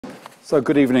So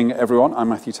good evening, everyone. I'm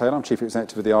Matthew Taylor. I'm Chief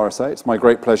Executive of the RSA. It's my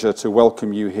great pleasure to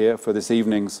welcome you here for this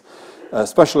evening's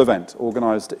special event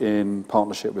organised in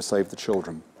partnership with Save the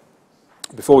Children.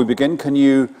 Before we begin, can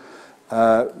you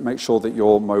make sure that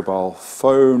your mobile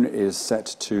phone is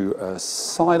set to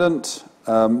silent,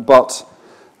 but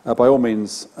by all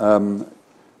means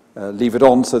leave it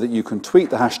on so that you can tweet.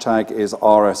 The hashtag is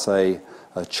RSA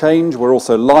Change. We're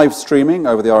also live streaming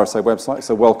over the RSA website,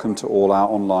 so welcome to all our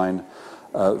online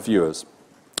viewers.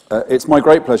 It's my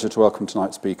great pleasure to welcome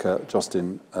tonight's speaker,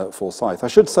 Justin Forsyth. I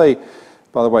should say,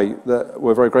 by the way, that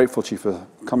we're very grateful to you for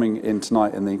coming in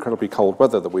tonight in the incredibly cold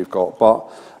weather that we've got. But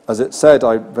as it said,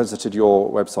 I visited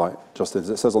your website, Justin. As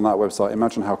it says on that website,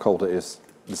 imagine how cold it is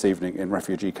this evening in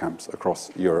refugee camps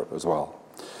across Europe as well.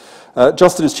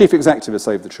 Justin is Chief Executive of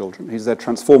Save the Children. He's their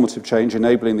transformative change,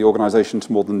 enabling the organisation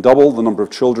to more than double the number of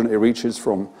children it reaches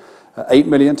from 8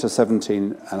 million to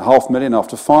 17.5 million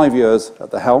after 5 years at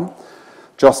the helm.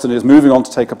 Justin is moving on to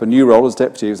take up a new role as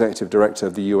Deputy Executive Director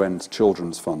of the UN's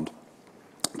Children's Fund.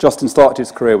 Justin started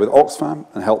his career with Oxfam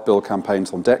and helped build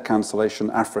campaigns on debt cancellation,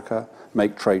 Africa,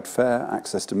 make trade fair,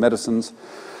 access to medicines.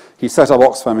 He set up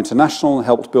Oxfam International and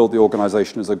helped build the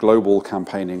organisation as a global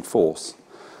campaigning force.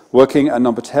 Working at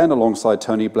number 10 alongside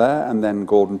Tony Blair and then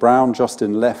Gordon Brown,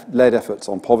 Justin led efforts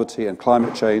on poverty and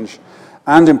climate change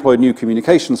and employed new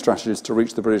communication strategies to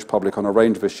reach the British public on a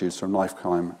range of issues from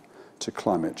lifetime to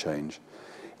climate change.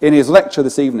 In his lecture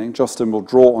this evening, Justin will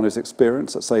draw on his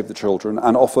experience at Save the Children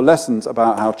and offer lessons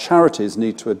about how charities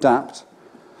need to adapt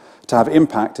to have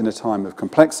impact in a time of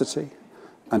complexity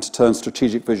and to turn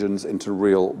strategic visions into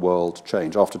real-world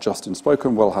change. After Justin's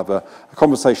spoken, we'll have a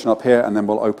conversation up here and then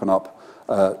we'll open up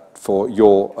for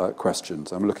your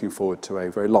questions. I'm looking forward to a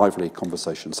very lively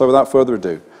conversation. So without further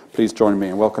ado, please join me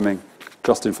in welcoming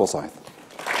Justin Forsyth.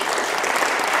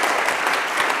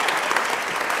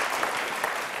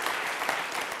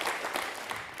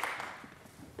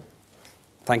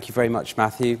 Thank you very much,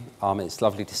 Matthew. It's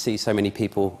lovely to see so many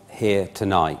people here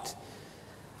tonight.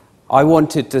 I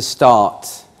wanted to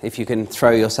start, if you can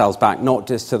throw yourselves back, not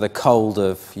just to the cold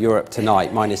of Europe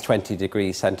tonight, minus 20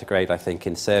 degrees centigrade, I think,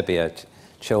 in Serbia.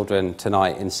 Children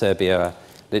tonight in Serbia are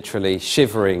literally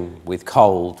shivering with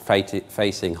cold,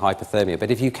 facing hypothermia.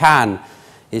 But if you can,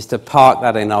 is to park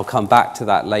that in. I'll come back to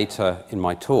that later in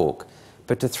my talk.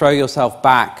 But to throw yourself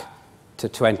back to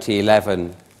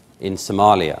 2011 in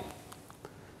Somalia.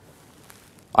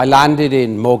 I landed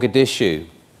in Mogadishu,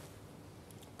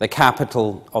 the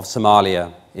capital of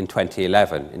Somalia, in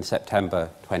 2011, in September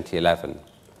 2011.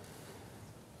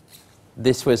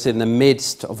 This was in the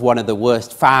midst of one of the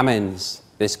worst famines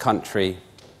this country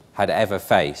had ever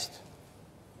faced.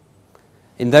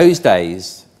 In those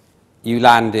days, you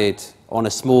landed on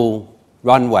a small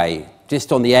runway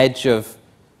just on the edge of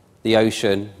the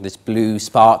ocean, this blue,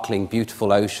 sparkling,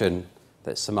 beautiful ocean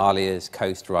that Somalia's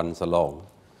coast runs along.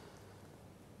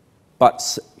 But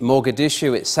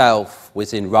Mogadishu itself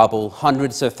was in rubble.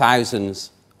 Hundreds of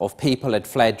thousands of people had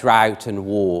fled drought and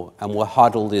war and were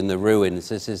huddled in the ruins.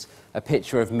 This is a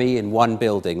picture of me in one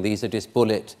building. These are just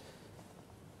bullet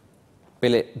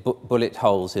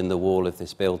holes in the wall of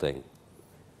this building.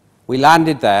 We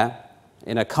landed there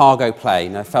in a cargo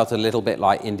plane. I felt a little bit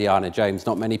like Indiana Jones.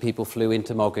 Not many people flew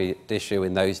into Mogadishu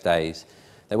in those days.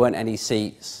 There weren't any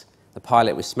seats. The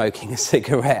pilot was smoking a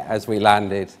cigarette as we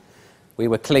landed. We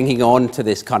were clinging on to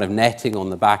this kind of netting on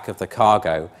the back of the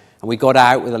cargo, and we got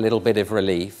out with a little bit of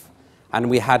relief, and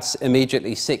we had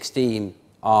immediately 16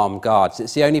 armed guards.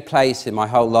 It's the only place in my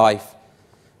whole life,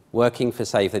 working for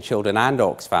Save the Children and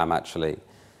Oxfam actually,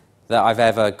 that I've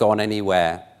ever gone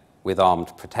anywhere with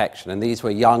armed protection. And these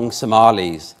were young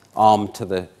Somalis armed to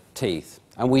the teeth.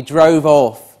 And we drove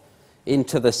off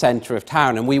into the centre of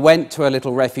town, and we went to a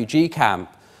little refugee camp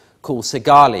called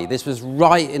Sagali. This was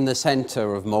right in the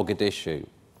centre of Mogadishu.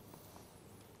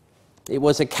 It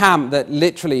was a camp that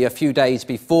literally a few days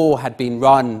before had been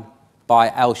run by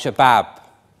Al-Shabaab.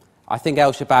 I think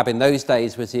Al-Shabaab in those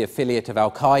days was the affiliate of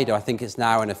Al-Qaeda. I think it's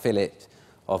now an affiliate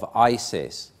of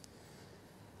ISIS.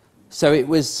 So it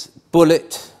was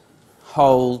bullet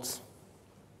holes.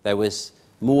 There was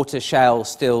mortar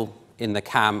shells still in the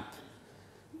camp.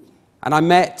 And I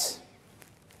met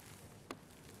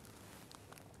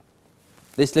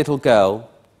this little girl,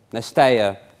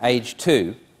 Nestea, aged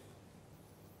 2,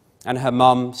 and her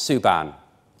mum, Suban.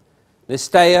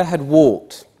 Nestea had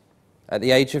walked at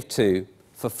the age of 2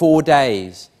 for 4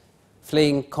 days,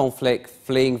 fleeing conflict,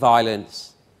 fleeing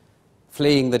violence,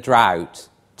 fleeing the drought,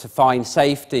 to find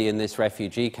safety in this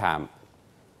refugee camp.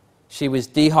 She was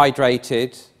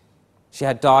dehydrated, she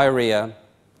had diarrhea,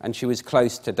 and she was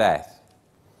close to death.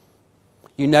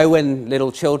 You know when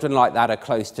little children like that are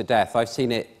close to death. I've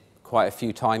seen it quite a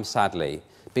few times, sadly,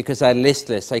 because they're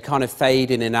listless. They kind of fade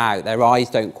in and out. Their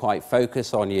eyes don't quite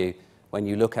focus on you when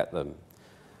you look at them.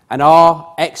 And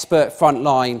our expert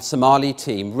frontline Somali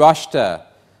team rushed her.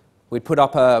 We'd put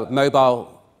up a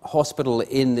mobile hospital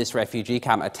in this refugee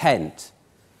camp, a tent.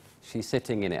 She's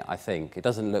sitting in it, I think. It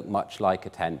doesn't look much like a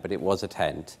tent, but it was a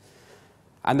tent.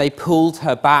 And they pulled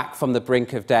her back from the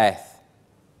brink of death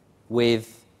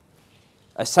with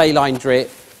a saline drip.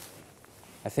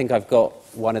 I think I've got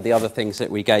one of the other things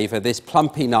that we gave her, this plum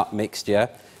peanut mixture,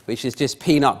 which is just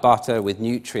peanut butter with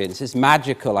nutrients. It's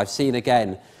magical. I've seen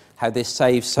again how this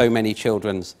saves so many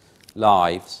children's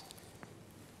lives.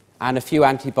 And a few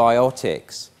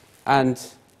antibiotics. And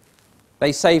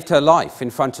they saved her life in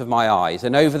front of my eyes.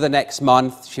 And over the next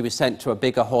month, she was sent to a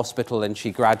bigger hospital and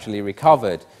she gradually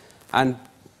recovered. And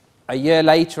a year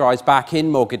later, I was back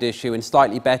in Mogadishu in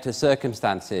slightly better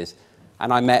circumstances.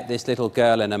 And I met this little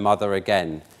girl and her mother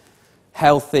again,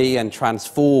 healthy and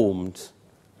transformed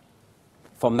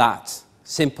from that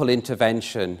simple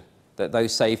intervention that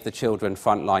those Save the Children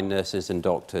frontline nurses and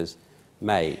doctors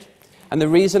made. And the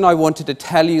reason I wanted to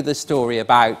tell you the story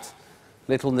about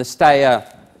little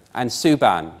Nastea and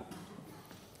Suban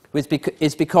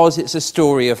is because it's a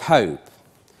story of hope.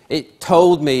 It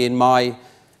told me in my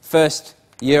first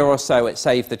year or so at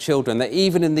Save the Children that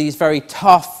even in these very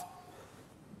tough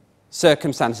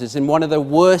circumstances, in one of the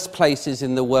worst places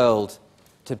in the world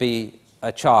to be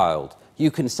a child, you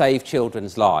can save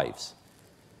children's lives.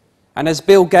 And as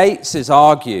Bill Gates has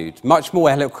argued, much more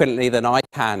eloquently than I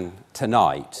can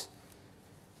tonight,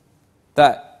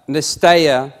 that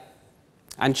Nastea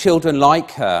and children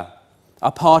like her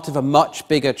are part of a much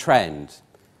bigger trend,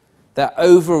 that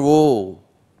overall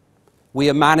we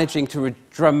are managing to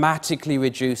dramatically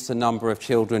reduce the number of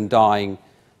children dying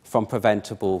from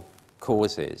preventable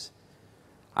causes.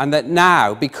 And that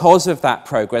now, because of that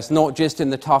progress, not just in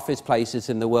the toughest places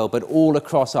in the world, but all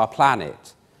across our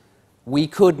planet, we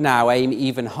could now aim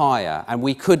even higher, and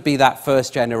we could be that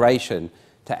first generation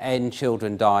to end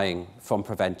children dying from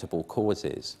preventable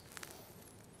causes.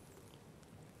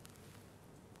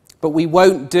 But we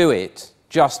won't do it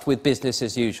just with business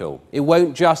as usual. It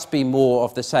won't just be more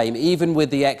of the same, even with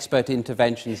the expert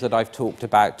interventions that I've talked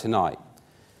about tonight.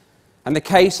 And the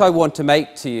case I want to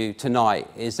make to you tonight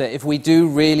is that if we do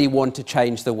really want to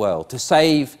change the world, to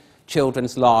save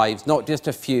children's lives, not just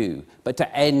a few, but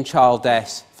to end child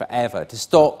deaths forever, to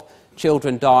stop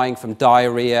children dying from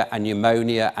diarrhea and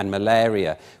pneumonia and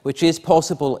malaria, which is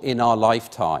possible in our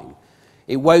lifetime,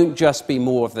 it won't just be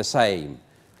more of the same.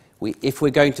 If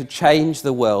we're going to change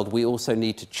the world, we also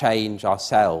need to change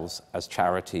ourselves as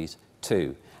charities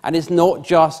too. And it's not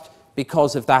just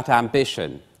because of that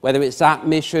ambition, whether it's that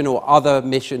mission or other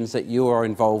missions that you are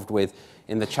involved with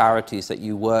in the charities that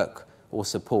you work or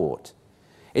support.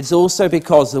 It's also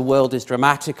because the world is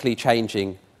dramatically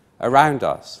changing around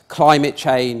us. Climate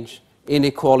change,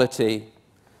 inequality,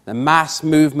 the mass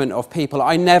movement of people.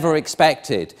 I never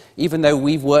expected, even though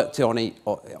we've worked on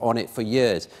it for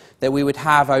years, that we would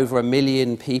have over 1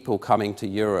 million people coming to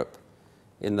Europe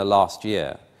in the last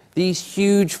year. These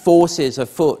huge forces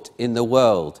afoot in the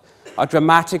world are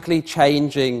dramatically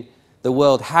changing the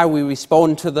world. How we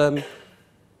respond to them,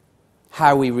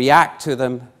 how we react to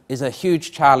them, is a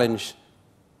huge challenge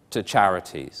to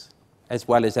charities, as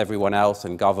well as everyone else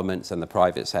and governments and the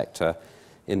private sector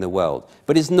in the world.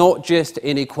 But it's not just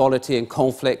inequality and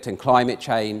conflict and climate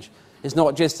change. It's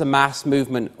not just the mass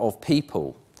movement of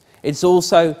people. It's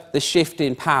also the shift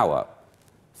in power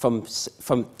from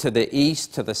to the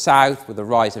east to the south, with the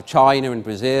rise of China and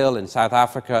Brazil and South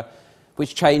Africa,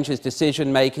 which changes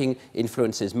decision-making,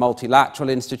 influences multilateral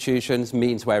institutions,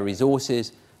 means where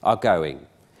resources are going.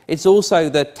 It's also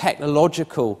the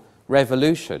technological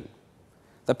revolution,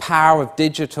 the power of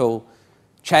digital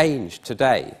change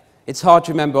today. It's hard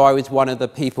to remember I was one of the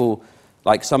people,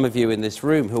 like some of you in this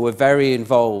room, who were very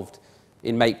involved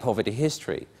in Make Poverty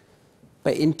History.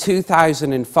 But in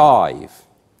 2005,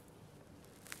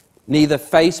 neither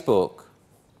Facebook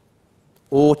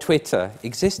or Twitter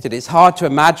existed. It's hard to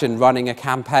imagine running a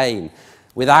campaign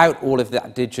without all of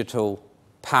that digital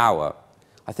power.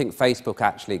 I think Facebook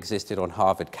actually existed on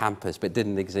Harvard campus, but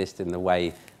didn't exist in the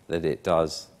way that it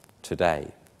does today.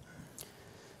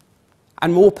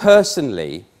 And more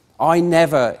personally, I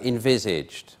never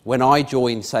envisaged, when I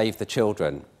joined Save the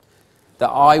Children, that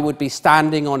I would be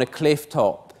standing on a cliff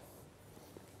top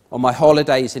on my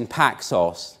holidays in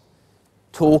Paxos,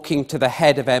 talking to the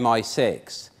head of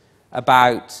MI6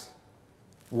 about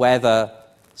whether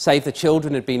Save the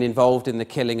Children had been involved in the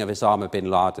killing of Osama bin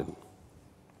Laden.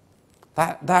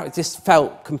 That just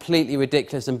felt completely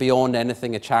ridiculous and beyond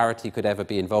anything a charity could ever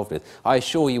be involved with. I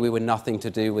assure you we were nothing to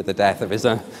do with the death of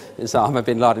Osama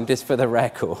bin Laden, just for the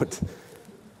record.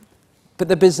 But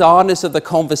the bizarreness of the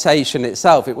conversation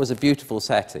itself, it was a beautiful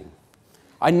setting.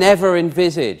 I never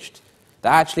envisaged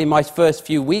that actually in my first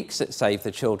few weeks at Save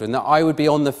the Children, that I would be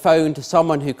on the phone to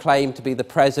someone who claimed to be the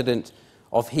president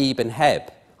of Heb and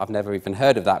Heb. I've never even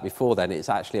heard of that before then. It's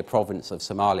actually a province of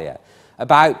Somalia.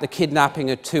 About the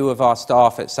kidnapping of 2 of our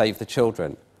staff at Save the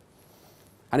Children.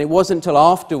 And it wasn't until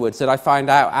afterwards that I found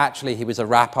out actually he was a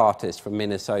rap artist from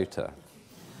Minnesota.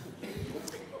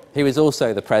 He was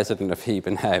also the president of Heb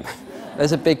and Heb.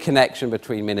 There's a big connection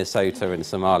between Minnesota and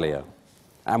Somalia.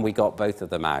 And we got both of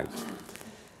them out.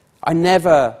 I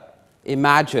never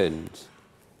imagined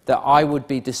that I would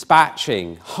be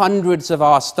dispatching hundreds of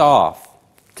our staff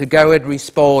to go and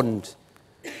respond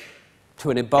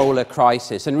to an Ebola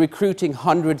crisis and recruiting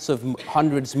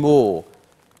hundreds more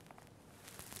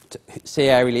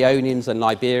Sierra Leoneans and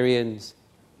Liberians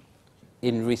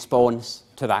in response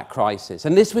to that crisis.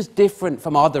 And this was different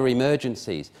from other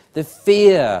emergencies. The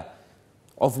fear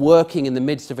of working in the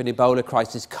midst of an Ebola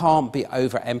crisis can't be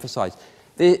overemphasized.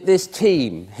 This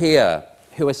team here,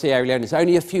 who are Sierra Leoneans,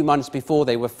 only a few months before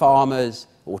they were farmers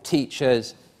or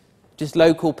teachers, just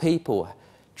local people,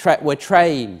 were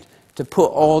trained to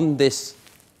put on this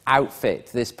outfit,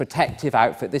 this protective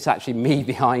outfit. This is actually me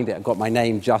behind it. I've got my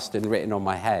name, Justin, written on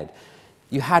my head.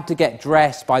 You had to get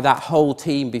dressed by that whole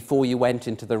team before you went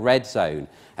into the red zone.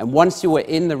 And once you were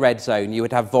in the red zone, you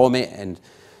would have vomit and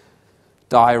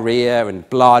diarrhea and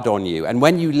blood on you. And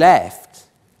when you left,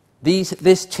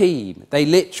 this team, they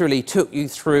literally took you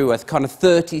through a kind of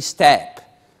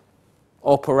 30-step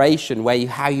operation where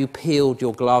how you peeled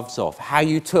your gloves off, how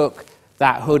you took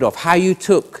that hood off, how you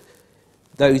took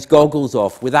those goggles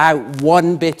off without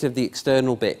one bit of the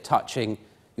external bit touching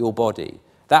your body.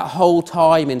 That whole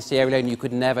time in Sierra Leone, you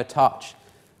could never touch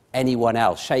anyone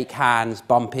else, shake hands,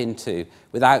 bump into,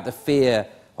 without the fear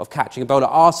of catching Ebola.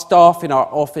 Our staff in our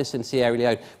office in Sierra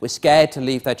Leone were scared to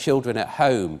leave their children at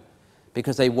home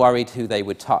because they worried who they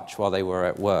would touch while they were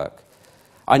at work.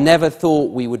 I never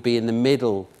thought we would be in the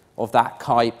middle of that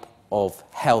type of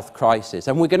health crisis.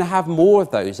 And we're going to have more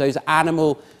of those. Those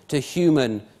animal to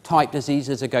human type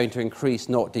diseases are going to increase,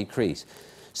 not decrease.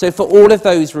 So for all of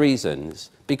those reasons,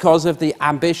 because of the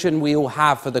ambition we all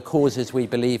have for the causes we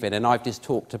believe in, and I've just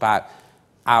talked about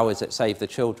ours at Save the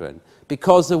Children,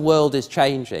 because the world is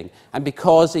changing, and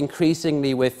because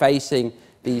increasingly we're facing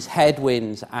these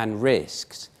headwinds and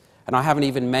risks, and I haven't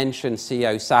even mentioned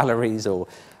CEO salaries or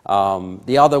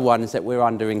the other ones that we're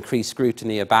under increased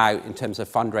scrutiny about in terms of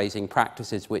fundraising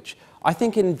practices, which I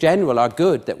think in general are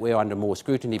good that we're under more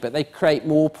scrutiny, but they create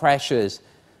more pressures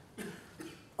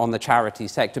on the charity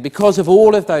sector. Because of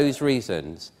all of those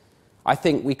reasons, I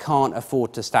think we can't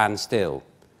afford to stand still,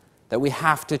 that we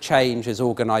have to change as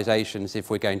organisations if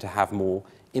we're going to have more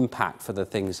impact for the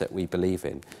things that we believe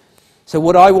in. So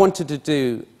what I wanted to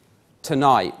do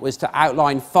tonight was to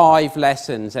outline 5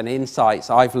 lessons and insights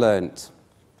I've learnt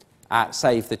at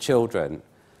Save the Children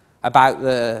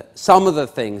about some of the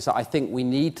things that I think we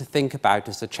need to think about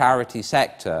as a charity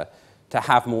sector to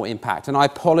have more impact. And I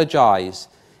apologise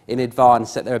in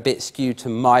advance that they're a bit skewed to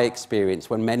my experience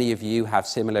when many of you have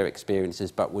similar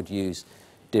experiences but would use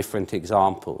different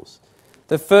examples.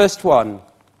 The first one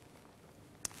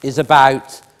is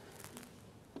about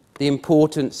the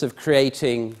importance of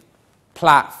creating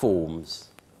platforms,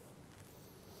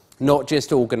 not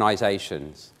just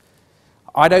organisations.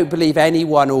 I don't believe any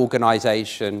one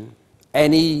organisation,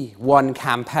 any one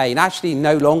campaign, actually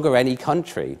no longer any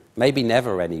country, maybe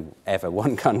never ever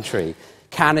one country,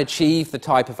 can achieve the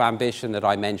type of ambition that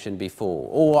I mentioned before,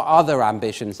 or other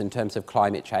ambitions in terms of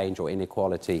climate change or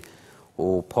inequality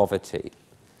or poverty.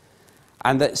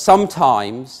 And that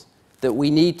sometimes that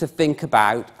we need to think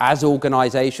about, as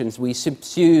organisations, we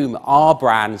subsume our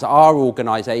brands, our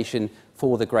organisation,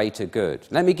 for the greater good.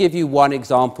 Let me give you one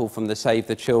example from the Save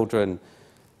the Children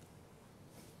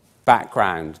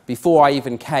background. Before I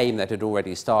even came, that had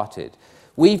already started.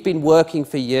 We've been working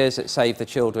for years at Save the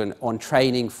Children on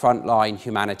training frontline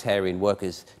humanitarian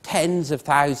workers, tens of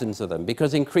thousands of them,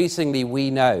 because increasingly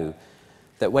we know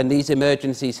that when these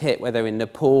emergencies hit, whether in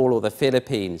Nepal or the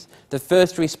Philippines, the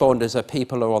first responders are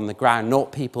people who are on the ground,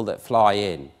 not people that fly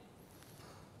in.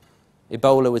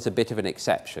 Ebola was a bit of an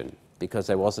exception because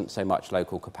there wasn't so much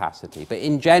local capacity. But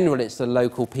in general, it's the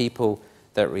local people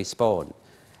that respond.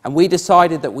 And we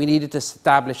decided that we needed to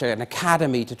establish an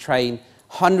academy to train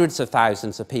hundreds of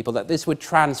thousands of people, that this would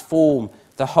transform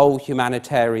the whole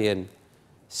humanitarian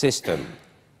system.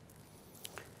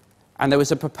 And there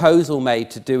was a proposal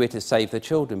made to do it as Save the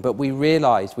Children, but we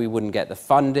realised we wouldn't get the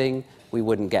funding, we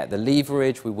wouldn't get the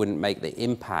leverage, we wouldn't make the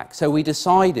impact. So we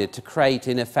decided to create,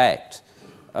 in effect,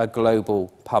 a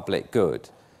global public good.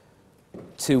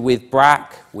 With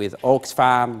BRAC, with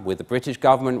Oxfam, with the British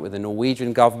government, with the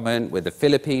Norwegian government, with the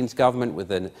Philippines government, with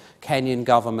the Kenyan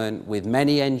government, with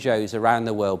many NGOs around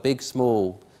the world, big,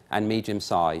 small, and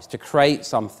medium-sized, to create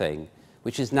something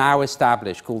which is now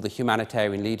established, called the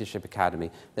Humanitarian Leadership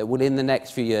Academy, that will, in the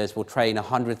next few years, will train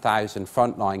 100,000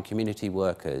 frontline community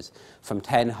workers from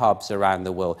 10 hubs around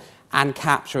the world, and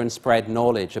capture and spread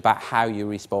knowledge about how you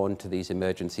respond to these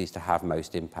emergencies to have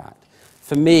most impact.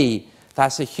 For me,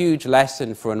 that's a huge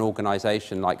lesson for an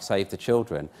organisation like Save the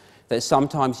Children, that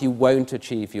sometimes you won't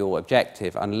achieve your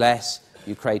objective unless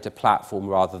you create a platform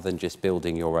rather than just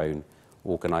building your own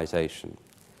organisation.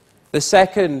 The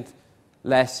second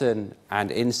lesson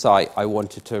and insight I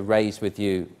wanted to raise with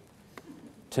you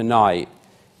tonight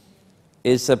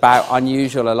is about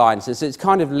unusual alliances. It's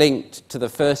kind of linked to the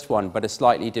first one, but a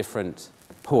slightly different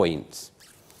point.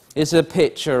 It's a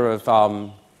picture of,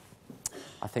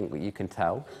 I think you can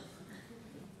tell,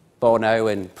 Bono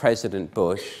and President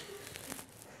Bush.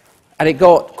 And it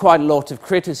got quite a lot of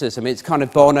criticism. It's kind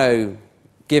of Bono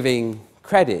giving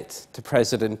credit to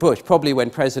President Bush, probably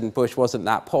when President Bush wasn't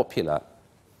that popular.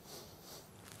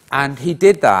 And he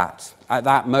did that at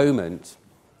that moment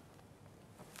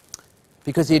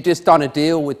because he had just done a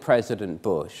deal with President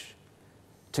Bush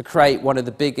to create one of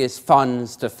the biggest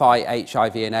funds to fight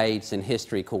HIV and AIDS in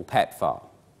history, called PEPFAR.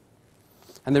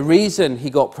 And the reason he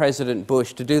got President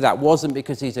Bush to do that wasn't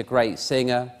because he's a great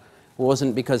singer,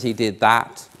 wasn't because he did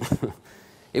that.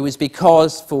 It was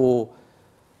because for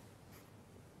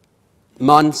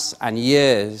months and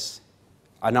years,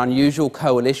 an unusual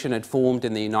coalition had formed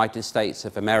in the United States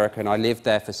of America, and I lived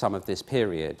there for some of this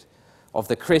period, of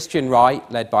the Christian right,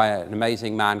 led by an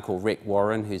amazing man called Rick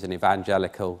Warren, who's an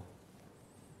evangelical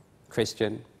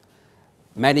Christian,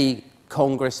 many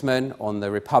congressmen on the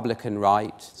Republican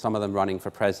right, some of them running for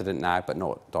president now, but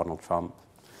not Donald Trump,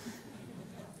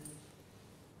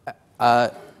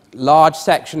 a large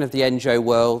section of the NGO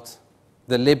world,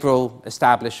 the liberal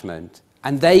establishment,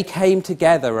 and they came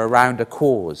together around a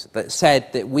cause that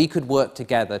said that we could work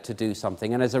together to do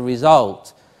something. And as a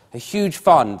result, a huge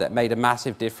fund that made a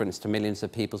massive difference to millions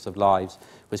of people's lives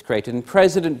was created. And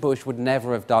President Bush would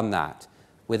never have done that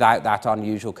without that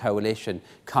unusual coalition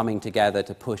coming together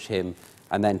to push him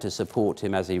and then to support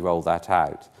him as he rolled that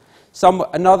out.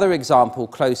 Another example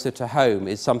closer to home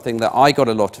is something that I got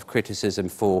a lot of criticism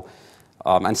for,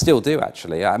 and still do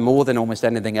actually, more than almost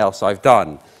anything else I've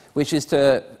done, which is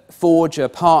to forge a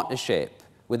partnership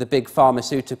with a big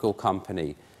pharmaceutical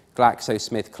company,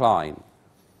 GlaxoSmithKline.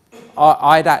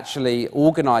 I'd actually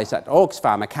organised at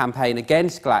Oxfam a campaign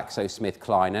against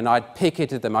GlaxoSmithKline, and I'd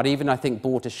picketed them. I'd even, I think,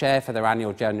 bought a share for their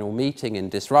annual general meeting and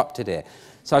disrupted it.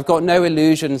 So I've got no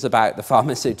illusions about the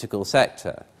pharmaceutical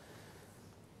sector.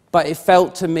 But it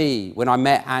felt to me, when I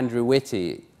met Andrew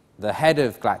Whitty, the head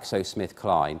of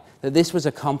GlaxoSmithKline, that this was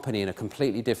a company in a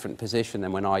completely different position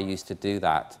than when I used to do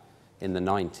that in the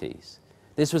 90s.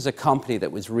 This was a company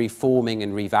that was reforming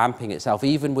and revamping itself,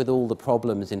 even with all the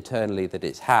problems internally that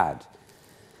it's had.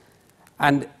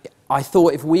 And I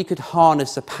thought if we could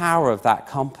harness the power of that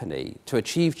company to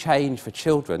achieve change for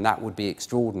children, that would be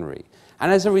extraordinary.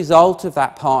 And as a result of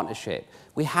that partnership,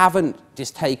 we haven't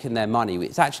just taken their money.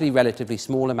 It's actually relatively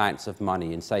small amounts of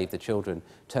money in Save the Children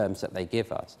terms that they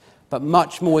give us. But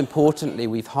much more importantly,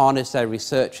 we've harnessed their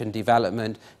research and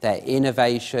development, their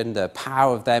innovation, the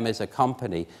power of them as a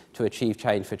company to achieve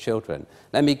change for children.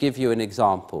 Let me give you an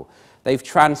example. They've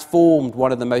transformed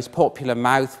one of the most popular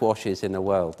mouthwashes in the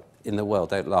world,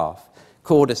 don't laugh,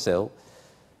 Cordyceil,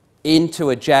 into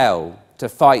a gel to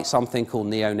fight something called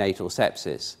neonatal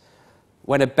sepsis.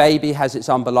 When a baby has its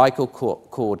umbilical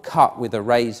cord cut with a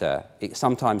razor, it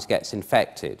sometimes gets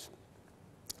infected.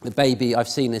 The baby, I've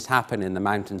seen this happen in the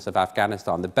mountains of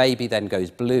Afghanistan, the baby then goes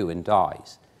blue and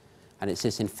dies. And it's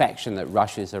this infection that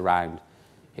rushes around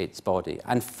its body.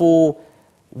 And for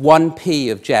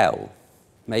 1p of gel,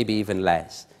 maybe even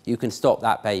less, you can stop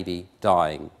that baby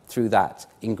dying through that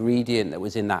ingredient that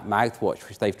was in that mouthwash,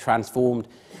 which they've transformed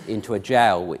into a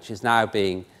gel, which is now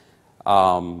being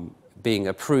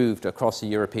approved across the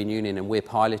European Union, and we're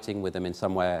piloting with them in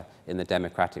somewhere in the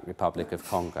Democratic Republic of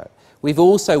Congo. We've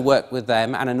also worked with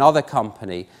them and another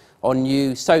company on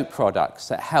new soap products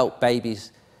that help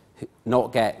babies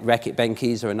not get Reckitt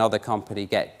Benckiser, another company,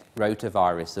 get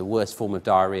rotavirus, the worst form of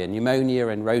diarrhea. Pneumonia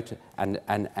and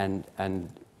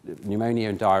pneumonia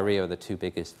and diarrhea are the two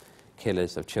biggest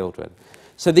killers of children.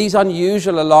 So these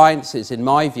unusual alliances, in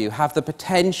my view, have the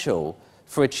potential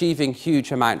for achieving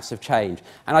huge amounts of change.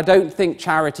 And I don't think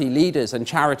charity leaders and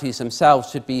charities themselves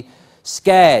should be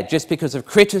scared just because of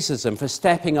criticism for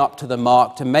stepping up to the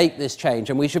mark to make this change.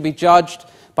 And we should be judged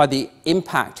by the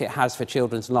impact it has for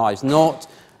children's lives, not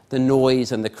the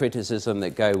noise and the criticism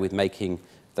that go with making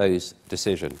those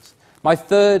decisions. My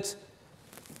third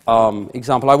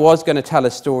example, I was going to tell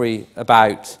a story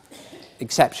about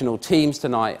exceptional teams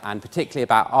tonight, and particularly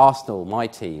about Arsenal, my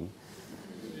team.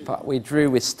 But we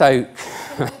drew with Stoke.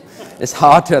 It's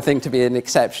hard, I think, to be an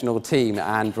exceptional team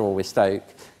and draw with Stoke.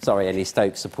 Sorry, any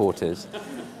Stoke supporters.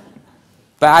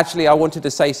 But actually, I wanted to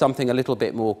say something a little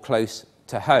bit more close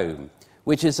to home,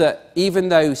 which is that even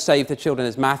though Save the Children,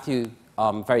 as Matthew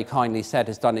very kindly said,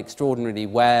 has done extraordinarily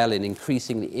well in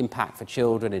increasing the impact for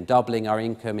children, in doubling our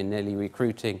income, in nearly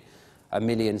recruiting 1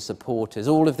 million supporters,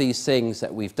 all of these things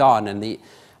that we've done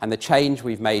and the change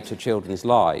we've made to children's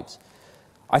lives,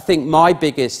 I think my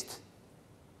biggest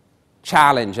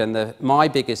challenge and my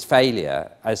biggest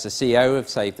failure as the CEO of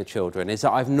Save the Children is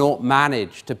that I've not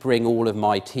managed to bring all of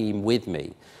my team with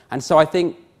me. And so I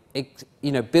think,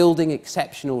 building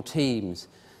exceptional teams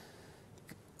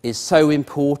is so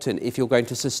important if you're going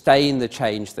to sustain the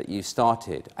change that you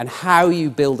started. And how you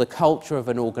build a culture of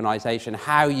an organisation,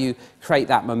 how you create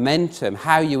that momentum,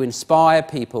 how you inspire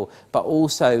people, but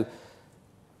also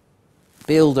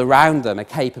build around them a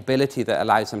capability that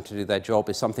allows them to do their job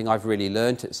is something I've really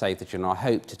learned at Save the Children. I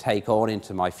hope to take on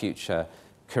into my future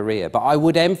career. But I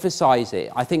would emphasise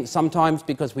it. I think sometimes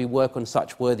because we work on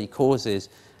such worthy causes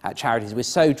at charities, we're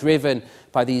so driven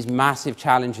by these massive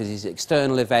challenges, these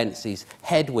external events, these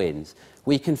headwinds,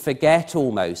 we can forget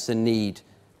almost the need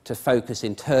to focus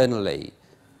internally.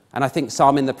 And I think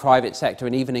some in the private sector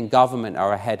and even in government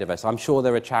are ahead of us. I'm sure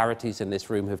there are charities in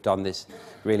this room who've done this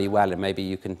really well, and maybe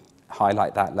you can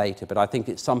highlight that later. But I think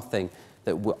it's something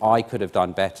that I could have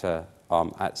done better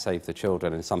at Save the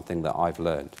Children, and something that I've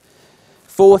learned.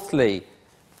 Fourthly,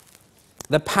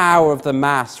 the power of the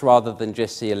mass rather than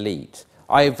just the elite.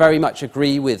 I very much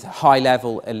agree with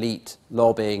high-level elite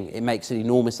lobbying. It makes an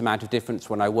enormous amount of difference.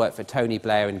 When I worked for Tony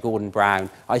Blair and Gordon Brown,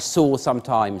 I saw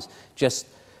sometimes just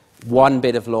one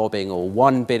bit of lobbying or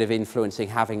one bit of influencing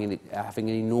having an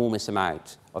enormous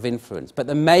amount of influence. But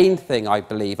the main thing, I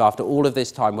believe, after all of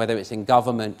this time, whether it's in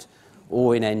government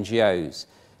or in NGOs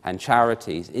and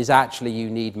charities, is actually you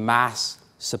need mass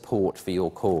support for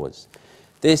your cause.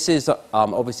 This is,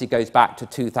 obviously goes back to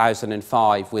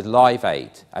 2005 with Live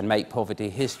Aid and Make Poverty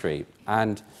History.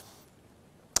 And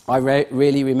I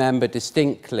really remember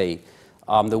distinctly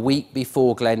the week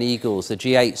before Gleneagles, the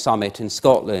G8 summit in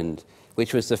Scotland,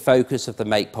 which was the focus of the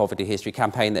Make Poverty History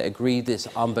campaign that agreed this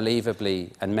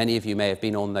unbelievably, and many of you may have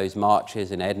been on those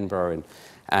marches in Edinburgh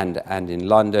and in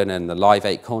London and the Live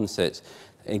Aid concerts,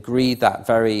 agreed that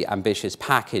very ambitious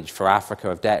package for Africa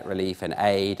of debt relief and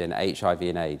aid and HIV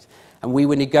and AIDS. And we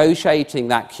were negotiating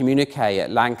that communique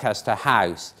at Lancaster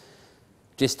House,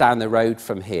 just down the road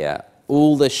from here.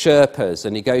 All the Sherpas, the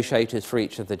negotiators for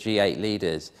each of the G8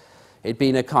 leaders, it'd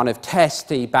been a kind of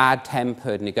testy,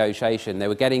 bad-tempered negotiation. They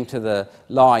were getting to the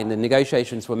line. The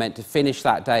negotiations were meant to finish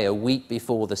that day a week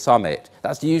before the summit.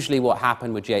 That's usually what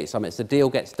happened with G8 summits. The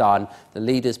deal gets done, the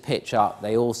leaders pitch up,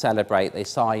 they all celebrate, they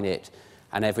sign it,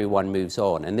 and everyone moves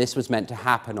on. And this was meant to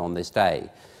happen on this day.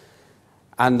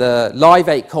 And the Live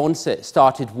Aid concert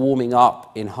started warming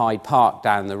up in Hyde Park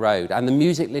down the road, and the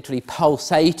music literally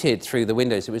pulsated through the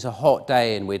windows. It was a hot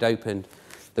day, and we'd opened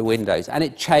the windows, and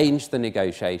it changed the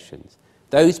negotiations.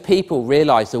 Those people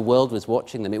realised the world was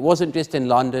watching them. It wasn't just in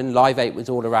London. Live Aid was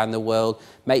all around the world.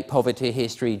 Make Poverty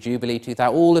History, Jubilee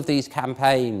 2000, all of these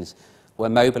campaigns were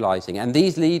mobilising. And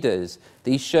these leaders,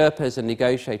 these Sherpas and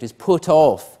negotiators, put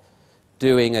off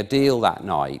doing a deal that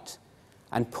night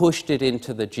and pushed it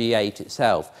into the G8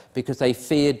 itself because they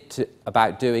feared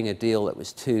about doing a deal that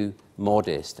was too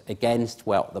modest against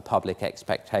what the public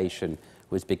expectation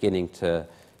was beginning to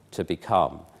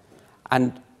become.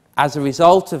 And as a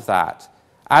result of that,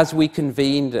 as we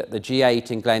convened at the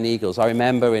G8 in Gleneagles, I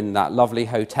remember in that lovely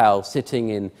hotel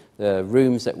sitting in the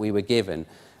rooms that we were given,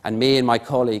 and me and my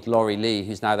colleague Laurie Lee,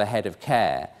 who's now the head of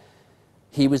care,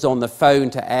 he was on the phone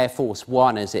to Air Force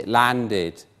One as it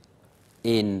landed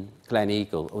in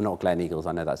Gleneagles, or not Gleneagles,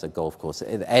 I know that's a golf course,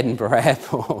 at Edinburgh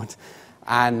Airport.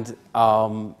 And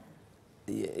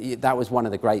that was one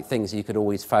of the great things. You could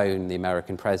always phone the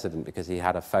American president because he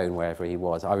had a phone wherever he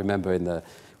was. I remember when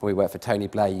we worked for Tony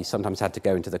Blair, you sometimes had to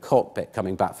go into the cockpit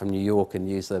coming back from New York and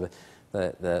use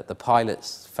the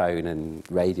pilot's phone and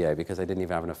radio because they didn't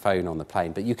even have a phone on the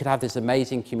plane. But you could have this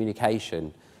amazing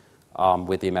communication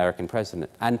with the American president.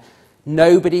 And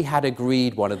nobody had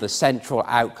agreed one of the central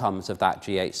outcomes of that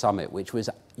G8 summit, which was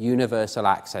universal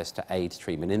access to AIDS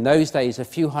treatment. In those days, a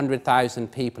few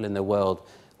 100,000 people in the world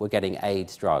were getting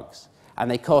AIDS drugs, and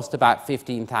they cost about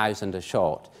 15,000 a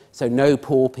shot, so no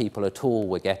poor people at all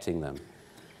were getting them.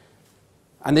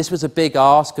 And this was a big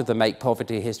ask of the Make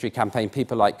Poverty History campaign.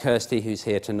 People like Kirsty, who's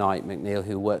here tonight, McNeil,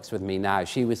 who works with me now,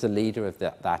 she was the leader of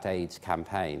that AIDS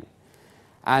campaign.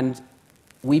 And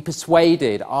we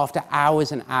persuaded, after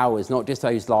hours and hours, not just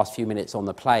those last few minutes on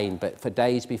the plane, but for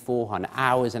days beforehand,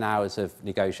 hours and hours of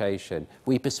negotiation,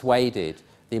 we persuaded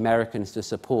the Americans to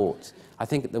support, I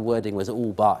think the wording was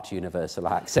all but universal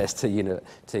access to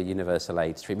universal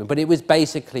AIDS treatment. But it was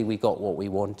basically we got what we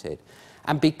wanted.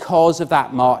 And because of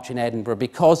that march in Edinburgh,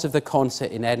 because of the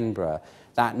concert in Edinburgh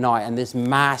that night, and this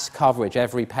mass coverage,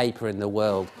 every paper in the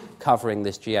world covering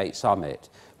this G8 summit,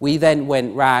 we then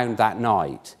went round that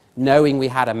night, knowing we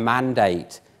had a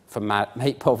mandate from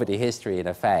Make Poverty History in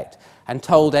effect, and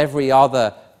told every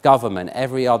other government,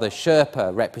 every other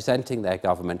Sherpa representing their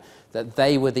government, that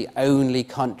they were the only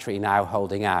country now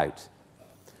holding out,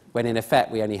 when in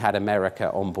effect we only had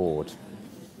America on board.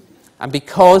 And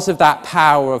because of that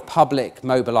power of public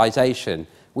mobilisation,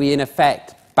 we in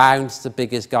effect bounced the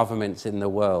biggest governments in the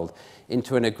world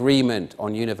into an agreement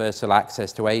on universal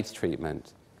access to AIDS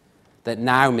treatment that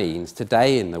now means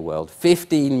today in the world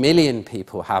 15 million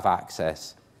people have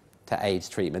access to AIDS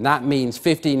treatment. That means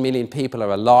 15 million people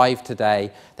are alive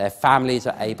today, their families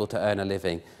are able to earn a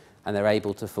living, and they're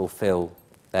able to fulfil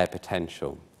their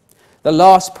potential. The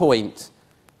last point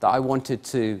that I wanted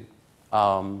to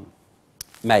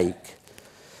make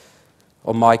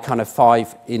on my kind of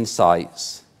 5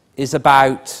 insights is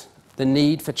about the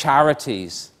need for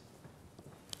charities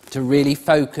to really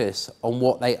focus on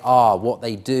what they are, what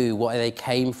they do, what they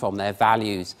came from, their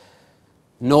values,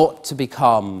 not to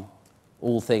become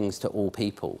all things to all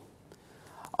people.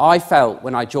 I felt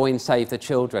when I joined Save the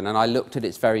Children and I looked at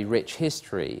its very rich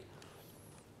history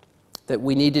that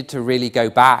we needed to really go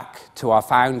back to our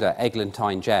founder,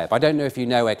 Eglantine Jebb. I don't know if you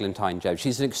know Eglantine Jebb.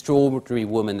 She's an extraordinary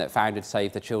woman that founded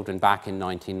Save the Children back in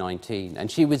 1919.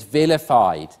 And she was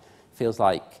vilified, feels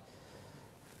like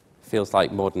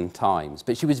modern times,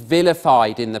 but she was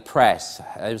vilified in the press.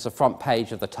 There was a front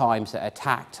page of the Times that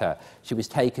attacked her. She was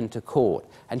taken to court.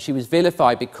 And she was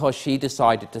vilified because she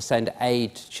decided to send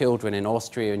aid to children in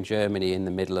Austria and Germany in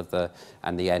the middle of the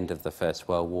end of the First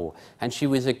World War. And she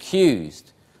was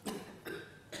accused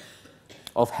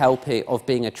of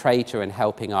being a traitor and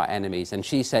helping our enemies. And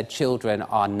she said, children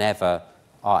are never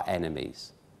our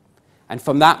enemies. And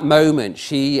from that moment,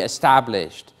 she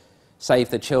established Save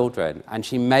the Children, and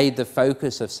she made the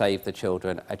focus of Save the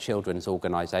Children a children's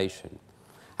organisation.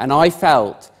 And I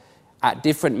felt at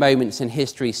different moments in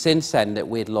history since then that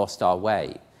we'd lost our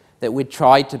way, that we'd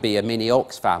tried to be a mini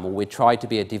Oxfam, or we'd tried to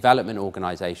be a development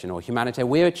organisation or humanitarian.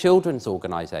 We're a children's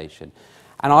organisation.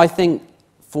 And I think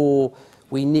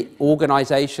we need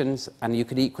organisations, and you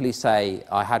could equally say,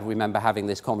 remember having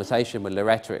this conversation with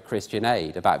Loretta at Christian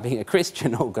Aid about being a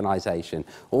Christian organisation,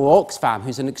 or Oxfam,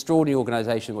 who's an extraordinary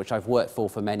organisation which I've worked for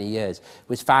many years,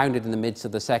 was founded in the midst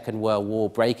of the Second World War,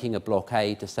 breaking a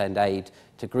blockade to send aid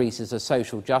to Greece as a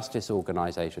social justice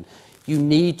organisation. You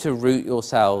need to root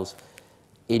yourselves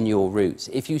in your roots.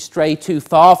 If you stray too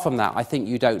far from that, I think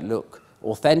you don't look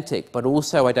authentic, but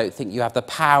also I don't think you have the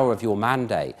power of your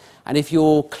mandate. And if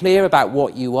you're clear about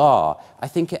what you are, I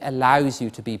think it allows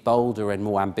you to be bolder and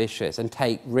more ambitious and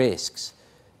take risks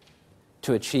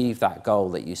to achieve that goal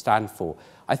that you stand for.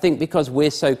 I think because we're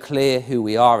so clear who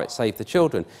we are at Save the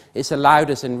Children, it's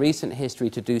allowed us in recent history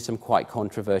to do some quite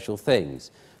controversial things.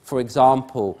 For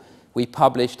example, we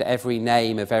published every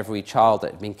name of every child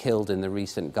that had been killed in the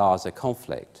recent Gaza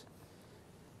conflict.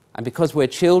 And because we're a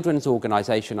children's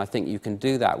organisation, I think you can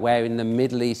do that. Where in the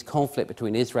Middle East conflict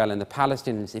between Israel and the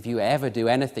Palestinians, if you ever do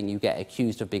anything, you get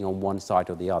accused of being on one side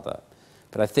or the other.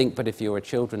 But if you're a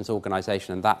children's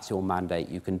organisation and that's your mandate,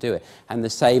 you can do it. And the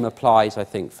same applies, I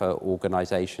think, for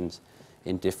organisations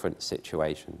in different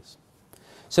situations.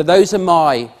 So those are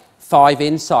my 5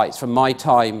 insights from my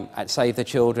time at Save the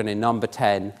Children in Number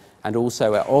 10 and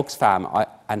also at Oxfam,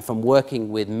 and from working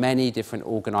with many different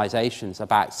organisations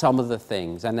about some of the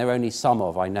things, and there are only some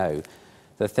of, I know,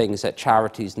 the things that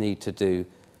charities need to do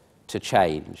to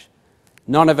change.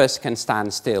 None of us can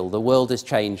stand still. The world is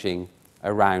changing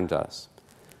around us.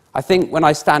 I think when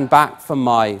I stand back from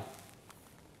my...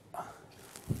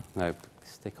 No,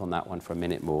 stick on that one for a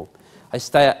minute more. I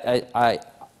stand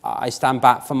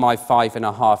back from my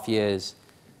 5.5 years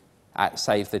at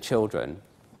Save the Children,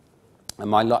 and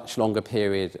my much longer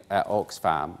period at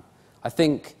Oxfam. I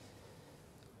think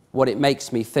what it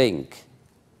makes me think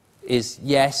is,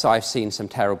 yes, I've seen some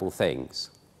terrible things.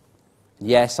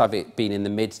 Yes, I've been in the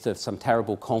midst of some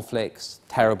terrible conflicts,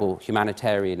 terrible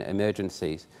humanitarian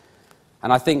emergencies.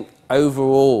 And I think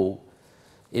overall,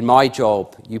 in my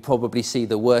job, you probably see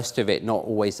the worst of it, not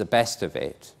always the best of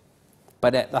it.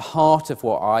 But at the heart of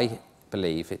what I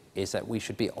believe is that we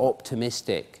should be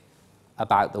optimistic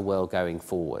about the world going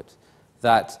forward.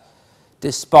 That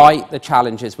despite the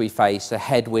challenges we face, the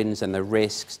headwinds and the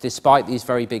risks, despite these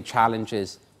very big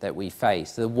challenges that we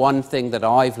face, the one thing that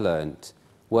I've learned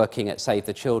working at Save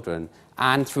the Children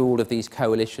and through all of these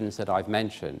coalitions that I've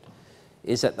mentioned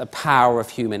is that the power of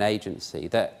human agency,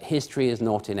 that history is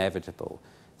not inevitable,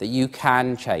 that you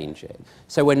can change it.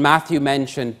 So when Matthew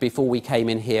mentioned before we came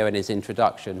in here in his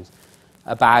introductions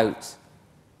about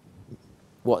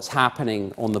what's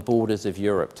happening on the borders of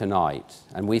Europe tonight,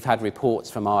 and we've had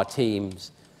reports from our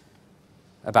teams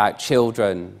about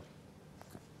children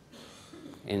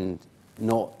in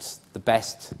not the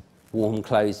best warm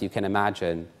clothes you can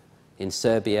imagine in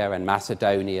Serbia and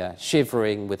Macedonia,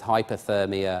 shivering with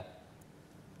hypothermia,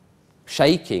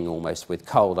 shaking almost with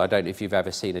cold. I don't know if you've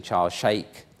ever seen a child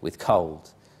shake with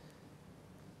cold.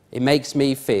 It makes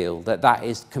me feel that that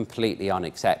is completely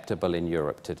unacceptable in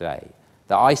Europe today.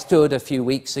 That I stood a few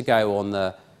weeks ago on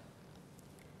the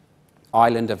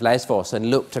island of Lesbos and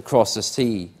looked across the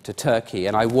sea to Turkey,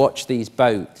 and I watched these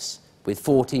boats with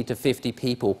 40 to 50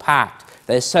 people packed.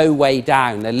 They're so way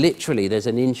down, there's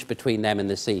an inch between them and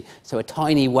the sea. So a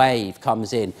tiny wave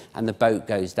comes in and the boat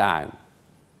goes down.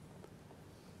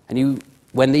 And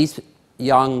when these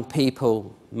young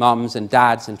people, mums and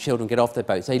dads and children get off their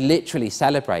boats, they literally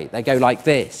celebrate. They go like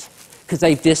this, because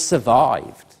they've just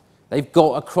survived. They've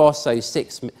got across those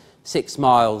six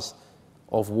miles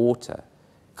of water.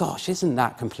 Gosh, isn't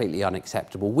that completely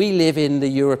unacceptable? We live in the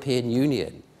European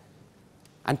Union,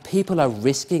 and people are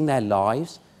risking their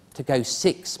lives to go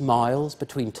 6 miles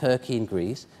between Turkey and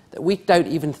Greece, that we don't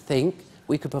even think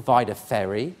we could provide a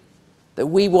ferry, that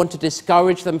we want to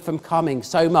discourage them from coming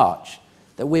so much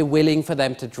that we're willing for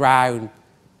them to drown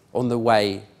on the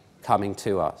way coming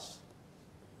to us.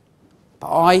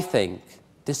 But I think,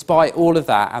 despite all of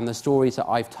that and the stories that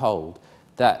I've told,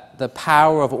 that the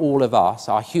power of all of us,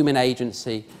 our human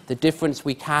agency, the difference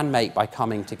we can make by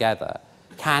coming together,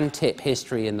 can tip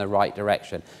history in the right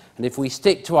direction. And if we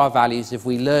stick to our values, if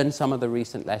we learn some of the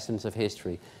recent lessons of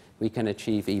history, we can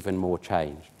achieve even more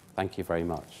change. Thank you very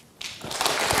much.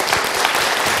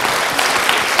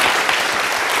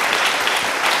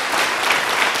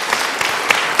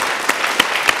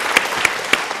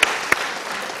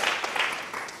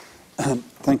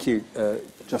 Thank you,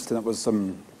 Justin. That was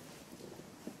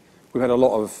we've had a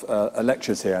lot of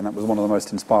lectures here, and that was one of the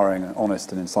most inspiring,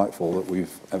 honest, and insightful that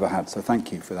we've ever had. So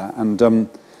thank you for that. And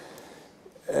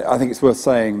I think it's worth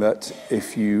saying that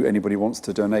if anybody wants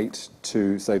to donate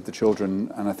to Save the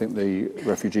Children, and I think the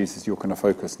refugees is your kind of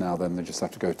focus now, then they just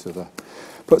have to go to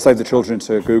put Save the Children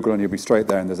into Google, and you'll be straight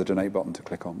there, and there's a donate button to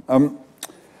click on.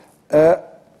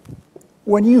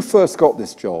 When you first got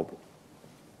this job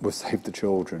with Save the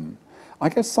Children, I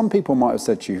guess some people might have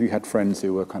said to you, if you had friends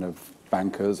who were kind of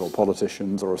bankers or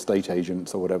politicians or estate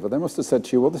agents or whatever, they must have said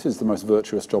to you, well, this is the most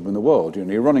virtuous job in the world. You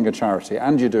know, you're running a charity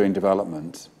and you're doing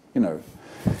development, you know.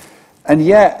 And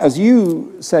yet, as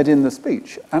you said in the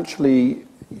speech, actually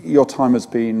your time has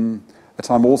been a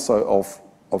time also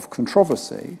of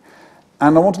controversy.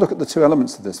 And I want to look at the two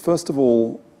elements of this. First of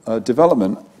all,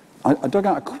 development. I dug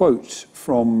out a quote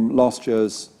from last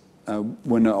year's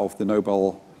winner of the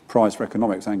Nobel Prize for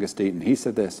Economics, Angus Deaton. He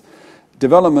said this: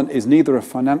 development is neither a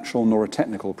financial nor a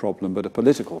technical problem, but a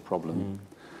political problem.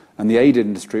 And the aid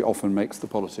industry often makes the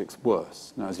politics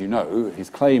worse. Now, as you know, his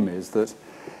claim is that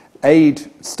aid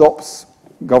stops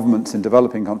governments in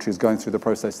developing countries going through the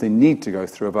process they need to go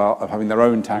through of having their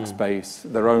own tax base,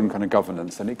 their own kind of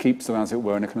governance, and it keeps them, as it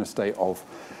were, in a kind of state of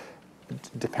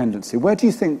dependency. Where do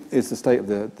you think is the state of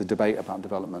the debate about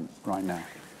development right now?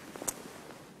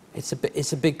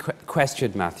 It's a big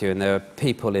question, Matthew, and there are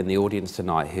people in the audience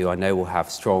tonight who I know will have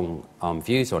strong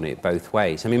views on it both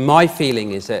ways. I mean, my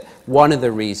feeling is that one of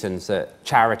the reasons that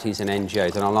charities and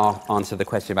NGOs, and I'll answer the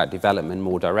question about development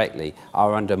more directly,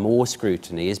 are under more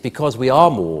scrutiny is because we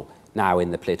are more now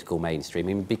in the political mainstream.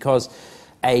 I mean, because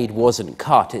aid wasn't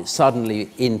cut, it's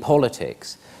suddenly in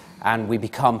politics, and we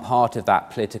become part of that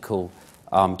political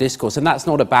discourse. And that's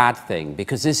not a bad thing,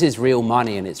 because this is real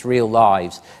money and it's real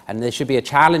lives, and there should be a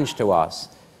challenge to us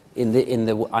and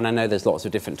I know there's lots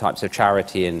of different types of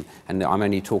charity, and I'm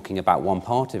only talking about one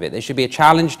part of it. There should be a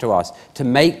challenge to us to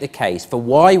make the case for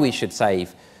why we should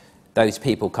save those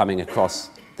people coming across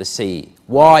the sea,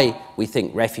 why we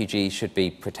think refugees should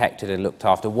be protected and looked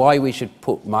after, why we should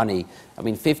put money, I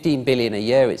mean 15 billion a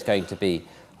year it's going to be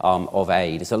of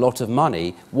aid, it's a lot of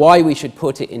money, why we should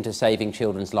put it into saving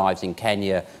children's lives in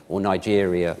Kenya or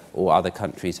Nigeria or other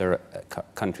countries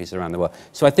around the world.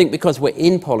 So I think because we're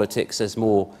in politics there's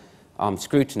more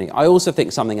scrutiny. I also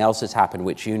think something else has happened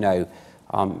which you know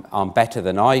better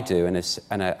than I do and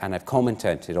have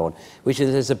commented on, which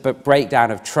is there's a breakdown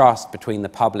of trust between the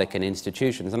public and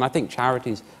institutions, and I think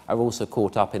charities are also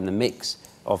caught up in the mix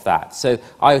of that. So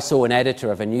I saw an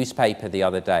editor of a newspaper the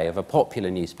other day, of a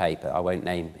popular newspaper, I won't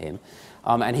name him,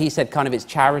 and he said kind of it's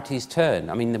charities' turn.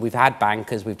 I mean, we've had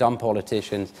bankers, we've done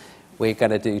politicians, we're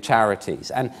going to do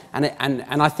charities. And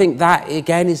I think that,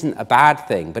 again, isn't a bad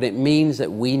thing, but it means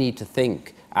that we need to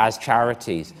think as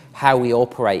charities how we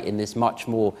operate in this much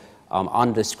more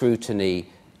under scrutiny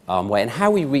way, and how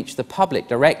we reach the public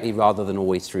directly rather than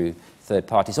always through third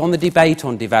parties. On the debate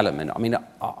on development, I mean,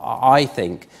 I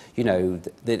think, you know,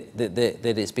 that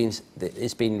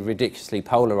it's been ridiculously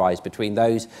polarised between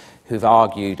those who've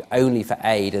argued only for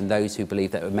aid and those who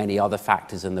believe that there are many other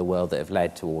factors in the world that have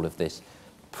led to all of this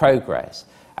progress.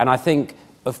 And I think,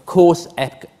 of course,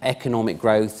 economic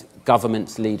growth,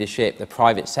 government's leadership, the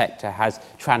private sector has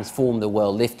transformed the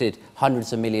world, lifted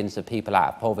hundreds of millions of people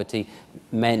out of poverty,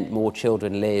 meant more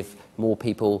children live, more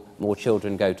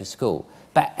children go to school.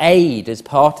 But aid, as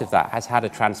part of that, has had a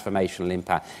transformational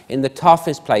impact. In the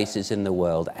toughest places in the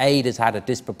world, aid has had a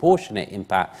disproportionate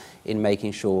impact in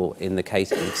making sure, in the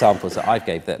case of examples that I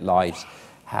gave, that lives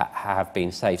have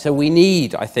been saved. So we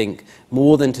need, I think,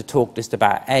 more than to talk just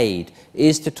about aid,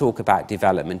 is to talk about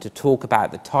development, to talk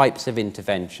about the types of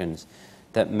interventions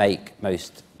that make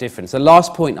most difference. The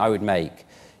last point I would make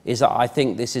is that I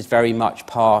think this is very much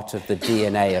part of the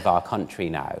DNA of our country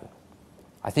now.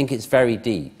 I think it's very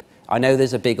deep. I know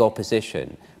there's a big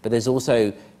opposition, but there's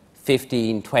also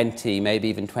 15, 20, maybe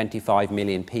even 25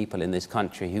 million people in this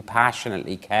country who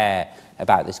passionately care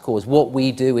about this cause. What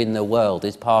we do in the world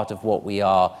is part of what we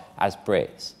are as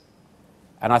Brits.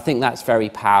 And I think that's very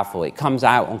powerful. It comes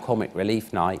out on Comic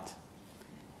Relief Night.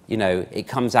 You know, it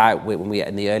comes out when we're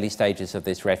in the early stages of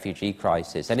this refugee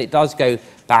crisis. And it does go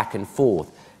back and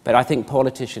forth. But I think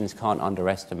politicians can't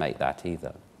underestimate that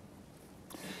either.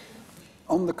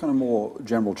 On the kind of more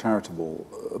general charitable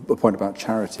point about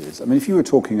charities, I mean, if you were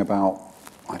talking about,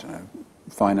 I don't know,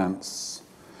 finance,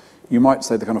 you might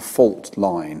say the kind of fault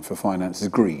line for finance is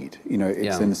greed. You know,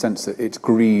 it's in the sense that it's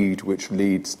greed which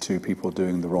leads to people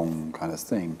doing the wrong kind of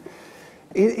thing.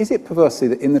 Is it perversely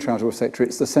that in the charitable sector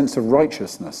it's the sense of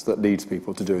righteousness that leads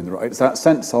people to doing the right? It's that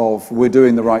sense of we're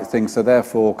doing the right thing, so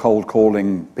therefore cold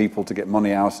calling people to get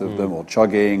money out of them, or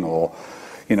chugging, or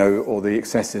you know, or the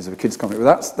excesses of a kids' company.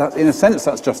 But that's in a sense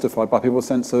that's justified by people's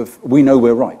sense of we know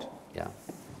we're right. Yeah,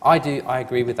 I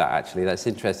agree with that. Actually, that's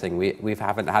interesting. We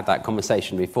haven't had that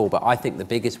conversation before, but I think the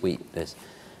biggest weakness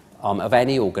of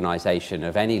any organisation,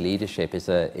 of any leadership,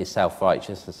 is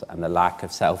self-righteousness and the lack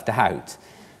of self-doubt.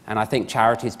 And I think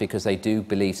charities, because they do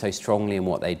believe so strongly in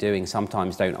what they're doing,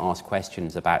 sometimes don't ask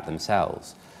questions about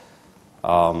themselves.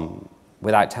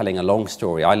 Without telling a long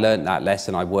story, I learned that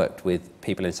lesson. I worked with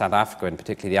people in South Africa, and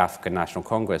particularly the African National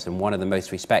Congress, and one of the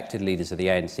most respected leaders of the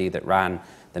ANC that ran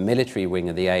the military wing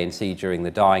of the ANC during the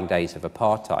dying days of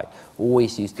apartheid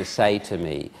always used to say to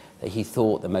me that he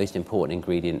thought the most important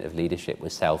ingredient of leadership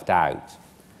was self-doubt.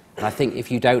 And I think if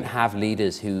you don't have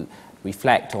leaders who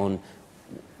reflect on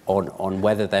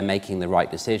whether they're making the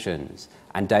right decisions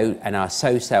and are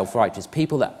so self-righteous,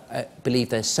 people that believe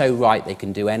they're so right they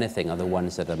can do anything are the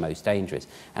ones that are most dangerous.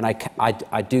 And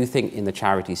I do think in the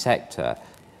charity sector,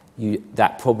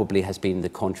 that probably has been the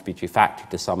contributory factor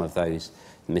to some of those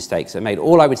mistakes that are made.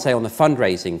 All I would say on the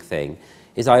fundraising thing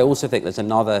is I also think there's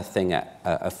another thing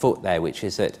afoot there, which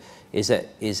is that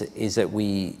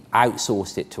we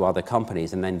outsourced it to other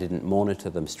companies and then didn't monitor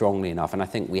them strongly enough. And I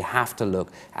think we have to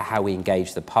look at how we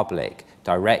engage the public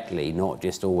directly, not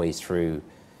just always through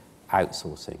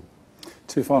outsourcing.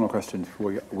 Two final questions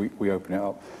before we open it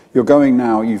up. You're going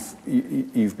now, you've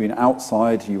been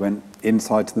outside, you went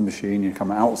inside to the machine, you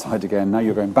come outside again, now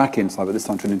you're going back inside, but this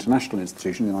time to an international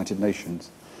institution, the United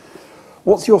Nations.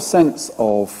 What's your sense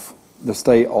of the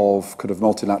state of kind of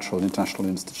multilateral and international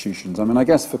institutions? I mean, I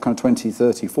guess for kind of 20,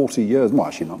 30, 40 years, well,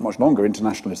 actually not much longer,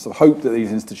 internationalists have hoped that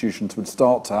these institutions would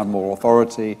start to have more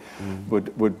authority,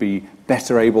 would be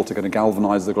better able to kind of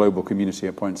galvanise the global community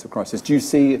at points of crisis. Do you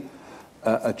see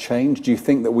a change? Do you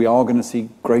think that we are going to see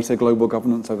greater global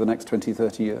governance over the next 20,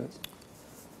 30 years?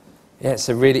 Yeah, it's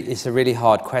a really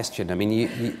hard question. I mean,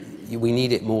 we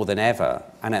need it more than ever.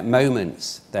 And at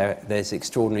moments, there's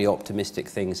extraordinary optimistic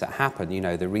things that happen. You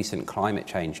know, the recent climate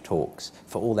change talks,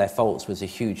 for all their faults, was a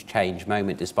huge change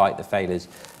moment despite the failures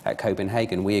at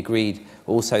Copenhagen. We agreed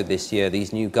also this year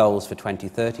these new goals for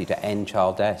 2030 to end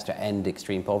child deaths, to end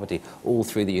extreme poverty, all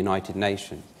through the United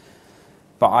Nations.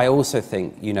 But I also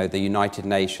think, you know, the United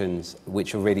Nations,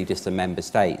 which are really just the member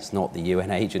states, not the UN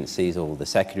agencies or the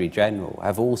Secretary General,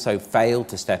 have also failed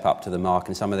to step up to the mark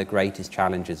in some of the greatest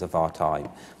challenges of our time.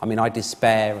 I mean, I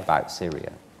despair about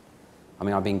Syria. I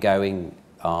mean, I've been going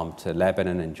to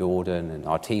Lebanon and Jordan, and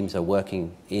our teams are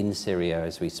working in Syria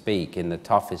as we speak, in the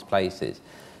toughest places.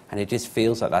 And it just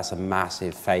feels like that's a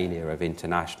massive failure of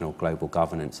international global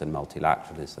governance and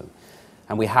multilateralism.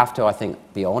 And we have to, I think,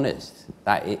 be honest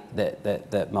that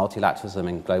multilateralism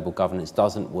and global governance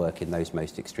doesn't work in those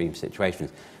most extreme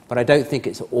situations. But I don't think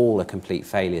it's all a complete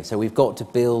failure. So we've got to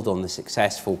build on the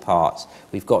successful parts.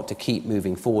 We've got to keep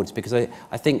moving forwards, because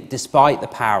I think despite the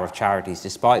power of charities,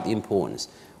 despite the importance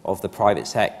of the private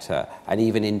sector and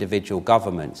even individual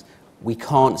governments, we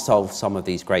can't solve some of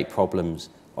these great problems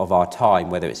of our time,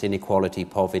 whether it's inequality,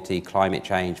 poverty, climate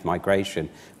change, migration,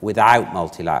 without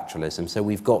multilateralism. So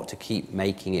we've got to keep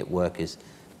making it work as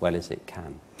well as it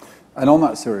can. And on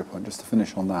that Syria point, just to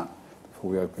finish on that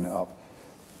before we open it up,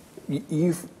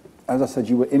 you've, as I said,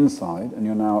 you were inside, and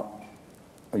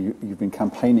you've been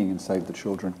campaigning in Save the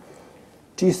Children.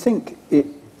 Do you think it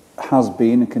has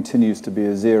been and continues to be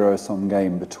a zero-sum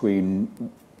game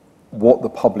between what the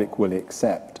public will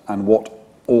accept and what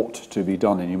ought to be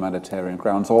done in humanitarian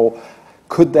grounds? Or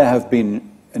could there have been,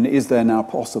 and is there now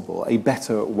possible, a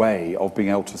better way of being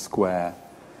able to square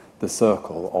the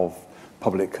circle of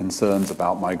public concerns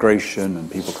about migration and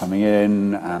people coming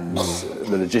in and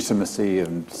the legitimacy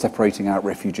and separating out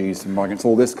refugees from migrants,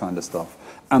 all this kind of stuff,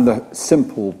 and the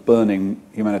simple burning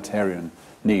humanitarian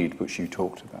need which you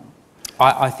talked about?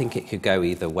 I think it could go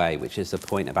either way, which is the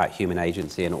point about human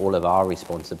agency and all of our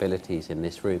responsibilities in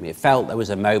this room. It felt there was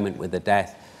a moment with the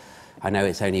death. I know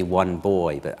it's only one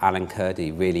boy, but Alan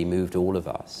Kurdi really moved all of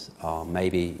us.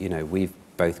 Maybe, you know, we've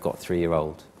both got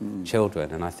 3-year-old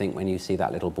children, and I think when you see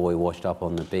that little boy washed up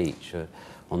on the beach,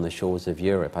 on the shores of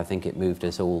Europe, I think it moved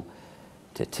us all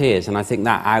to tears. And I think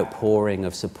that outpouring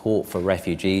of support for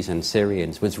refugees and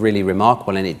Syrians was really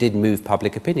remarkable, and it did move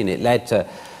public opinion. It led to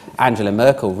Angela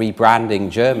Merkel rebranding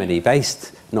Germany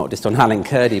based not just on Alan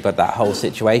Kurdi, but that whole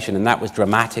situation, and that was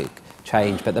dramatic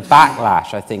change. But the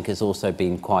backlash, I think, has also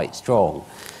been quite strong.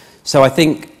 So I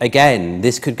think, again,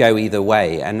 this could go either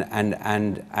way,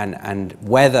 and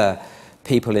whether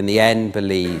people in the end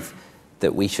believe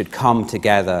that we should come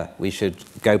together, we should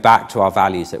go back to our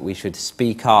values, that we should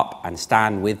speak up and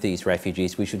stand with these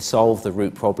refugees, we should solve the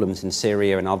root problems in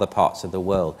Syria and other parts of the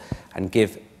world, and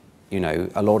give, you know,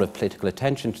 a lot of political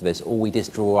attention to this, or we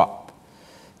just draw up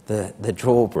the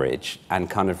drawbridge and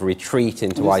kind of retreat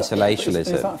into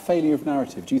isolationism. Is that a failure of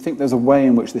narrative? Do you think there's a way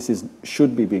in which this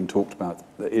should be being talked about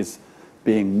that is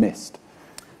being missed?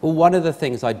 Well, one of the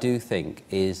things I do think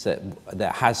is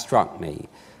that has struck me,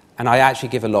 and I actually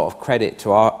give a lot of credit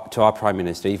to our Prime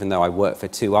Minister, even though I work for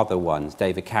 2 other ones.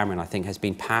 David Cameron, I think, has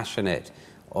been passionate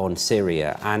on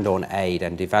Syria and on aid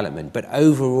and development. But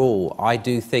overall, I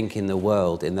do think in the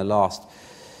world, in the last,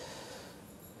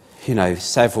 you know,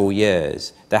 several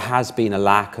years, there has been a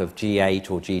lack of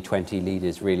G8 or G20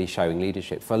 leaders really showing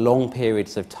leadership. For long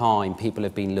periods of time, people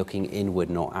have been looking inward,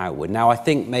 not outward. Now, I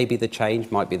think maybe the change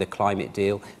might be the climate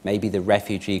deal, maybe the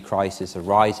refugee crisis, a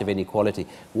rise of inequality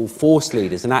will force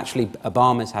leaders, and actually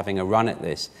Obama's having a run at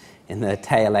this in the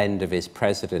tail end of his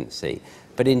presidency.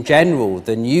 But in general,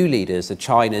 the new leaders, the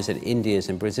Chinas and Indias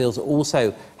and Brazils,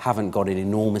 also haven't got an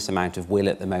enormous amount of will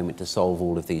at the moment to solve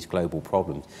all of these global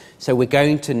problems. So we're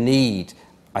going to need,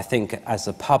 I think, as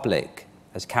a public,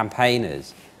 as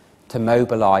campaigners, to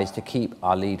mobilise to keep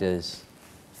our leaders'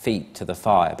 feet to the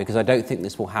fire, because I don't think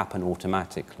this will happen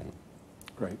automatically.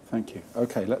 Great, thank you.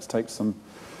 Okay, let's take some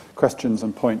questions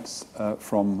and points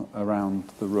from around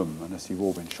the room, unless you've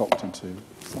all been shocked into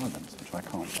silence, which I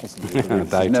can't possibly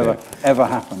believe. It's never ever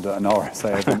happened at an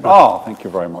RSA event. Thank you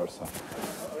very much, sir.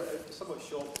 Somewhat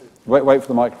shocked. Wait for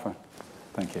the microphone.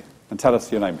 Thank you. And tell us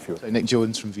your name if you would. Nick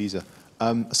Jones from Visa.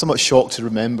 Somewhat shocked to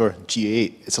remember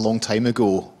G8. It's a long time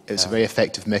ago. It was a very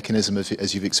effective mechanism,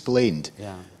 as you've explained.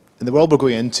 Yeah. In the world we're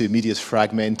going into, media's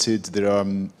fragmented. There are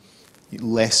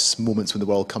less moments when the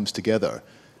world comes together.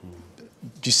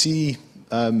 Do you see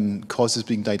causes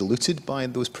being diluted by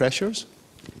those pressures?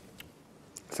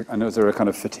 I know, is there a kind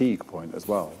of fatigue point as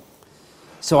well?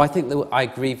 So I think that I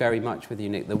agree very much with you,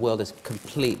 Nick. The world has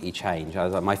completely changed.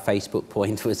 My Facebook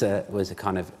point was a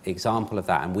kind of example of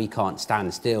that, and we can't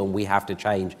stand still, and we have to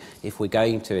change if we're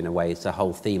going to, in a way. It's the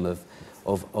whole theme of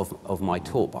my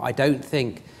talk. But I don't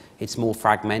think it's more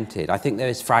fragmented. I think there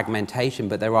is fragmentation,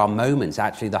 but there are moments,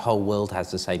 actually, the whole world has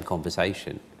the same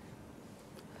conversation.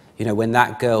 You know, when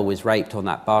that girl was raped on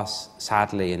that bus,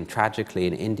 sadly and tragically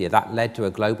in India, that led to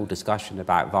a global discussion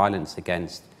about violence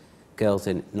against girls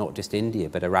in not just India,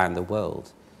 but around the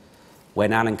world.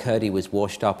 When Alan Kurdi was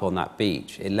washed up on that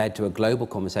beach, it led to a global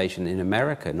conversation in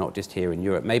America, not just here in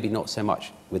Europe, maybe not so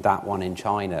much with that one in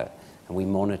China, and we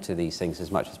monitor these things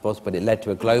as much as possible, but it led to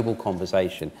a global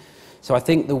conversation. So I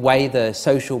think the way the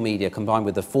social media combined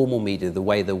with the formal media, the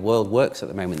way the world works at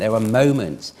the moment, there are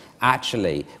moments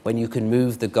actually when you can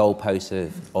move the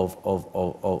goalposts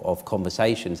of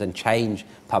conversations and change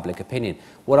public opinion.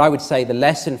 What I would say the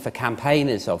lesson for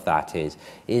campaigners of that is,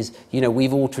 you know,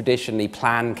 we've all traditionally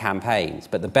planned campaigns,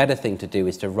 but the better thing to do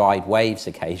is to ride waves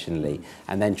occasionally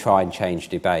and then try and change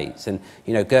debates. And,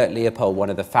 you know, Gert Leopold, one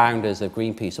of the founders of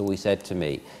Greenpeace, always said to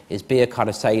me, is be a kind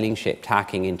of sailing ship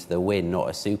tacking into the wind, not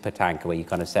a super tanker where you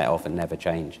kind of set off and never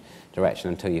change direction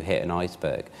until you hit an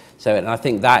iceberg. So, and I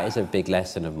think that is a big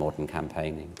lesson of modern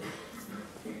campaigning.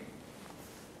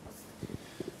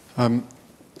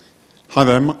 Hi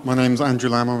there, my name's Andrew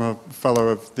Lamb. I'm a fellow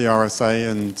of the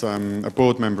RSA and a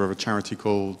board member of a charity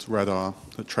called Red R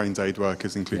that trains aid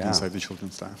workers, including Save the Children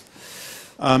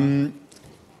staff. I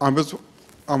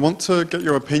want to get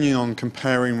your opinion on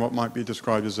comparing what might be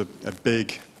described as a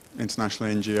big international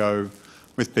NGO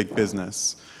with big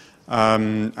business,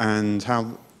 and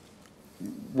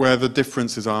where the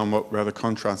differences are and where the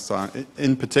contrasts are.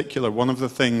 In particular, one of the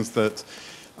things that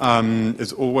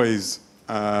is always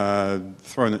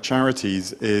thrown at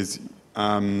charities is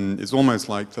almost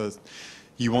like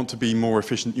you want to be more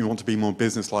efficient, you want to be more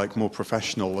business-like, more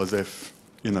professional, as if,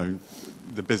 you know,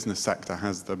 the business sector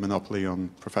has the monopoly on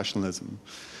professionalism.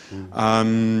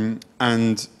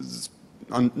 And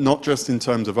not just in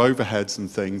terms of overheads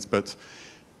and things, but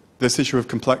this issue of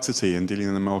complexity and dealing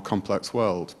in a more complex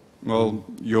world. Well,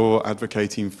 you're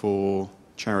advocating for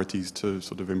charities to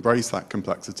sort of embrace that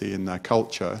complexity in their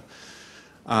culture,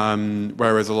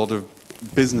 whereas a lot of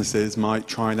businesses might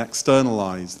try and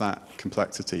externalize that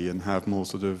complexity and have more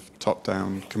sort of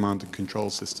top-down command and control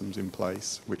systems in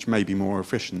place, which may be more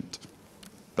efficient.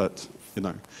 But, you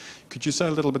know, could you say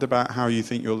a little bit about how you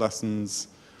think your lessons,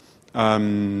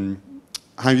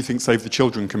 how you think Save the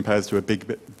Children compares to a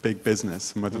big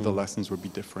business, and whether the lessons would be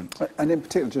different? And in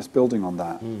particular, just building on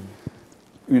that,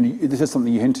 I mean, this is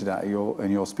something you hinted at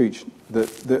in your speech,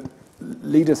 that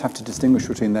leaders have to distinguish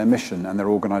between their mission and their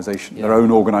organisation, their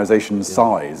own organisation's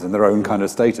size and their own kind of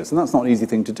status. And that's not an easy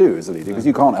thing to do as a leader, because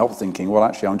you can't help thinking, well,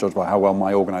 actually, I'm judged by how well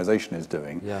my organisation is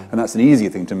doing. And that's an easier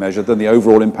thing to measure than the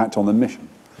overall impact on the mission.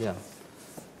 Yeah.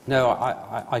 No,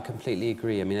 I completely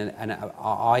agree. I mean, and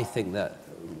I think that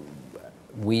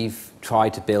we've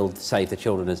tried to build Save the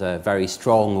Children as a very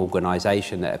strong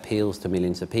organisation that appeals to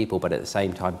millions of people, but at the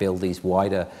same time build these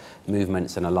wider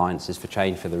movements and alliances for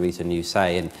change for the reason you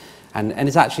say. And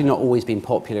it's actually not always been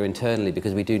popular internally,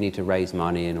 because we do need to raise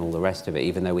money and all the rest of it,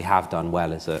 even though we have done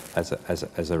well as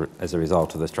a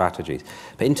result of the strategies.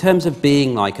 But in terms of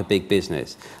being like a big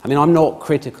business, I mean, I'm not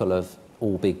critical of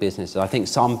all big businesses. I think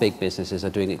some big businesses are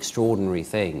doing extraordinary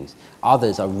things.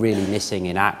 Others are really missing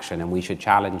in action, and we should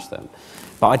challenge them.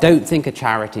 But I don't think a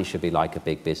charity should be like a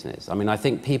big business. I mean, I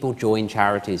think people join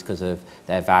charities because of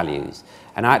their values.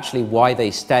 And actually why they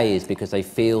stay is because they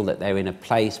feel that they're in a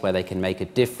place where they can make a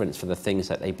difference for the things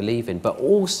that they believe in. But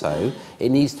also, it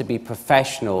needs to be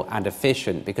professional and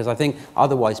efficient, because I think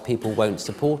otherwise people won't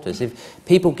support us. If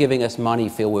people giving us money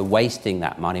feel we're wasting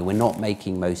that money, we're not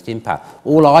making most impact.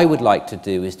 All I would like to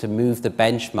do is to move the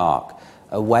benchmark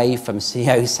away from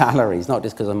CEO salaries, not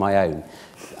just because of my own,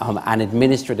 and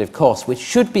administrative costs, which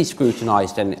should be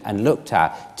scrutinised and looked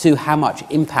at, to how much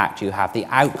impact you have, the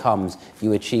outcomes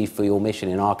you achieve for your mission,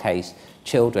 in our case,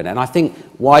 children. And I think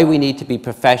why we need to be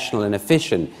professional and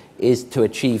efficient is to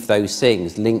achieve those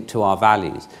things linked to our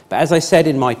values. But as I said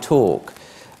in my talk,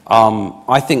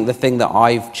 I think the thing that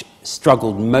I've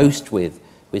struggled most with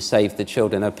Save the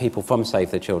Children, are people from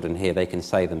Save the Children here, they can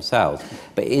say themselves,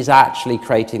 but is actually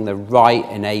creating the right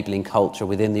enabling culture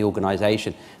within the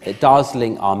organisation that does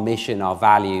link our mission, our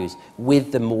values,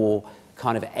 with the more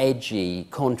kind of edgy,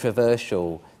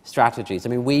 controversial strategies. I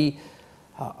mean,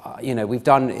 we've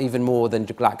done even more than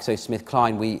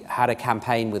GlaxoSmithKline. We had a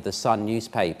campaign with the Sun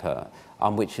newspaper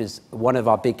which is one of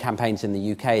our big campaigns in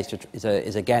the UK,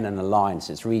 is again an alliance.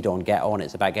 It's Read On, Get On.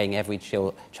 It's about getting every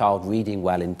child reading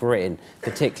well in Britain,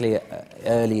 particularly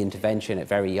early intervention at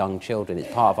very young children.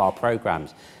 It's part of our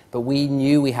programmes. But we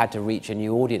knew we had to reach a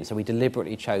new audience, so we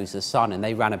deliberately chose The Sun, and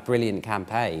they ran a brilliant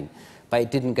campaign, but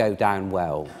it didn't go down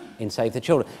well in Save the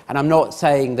Children. And I'm not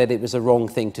saying that it was a wrong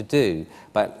thing to do,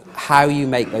 but how you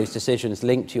make those decisions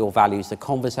linked to your values, the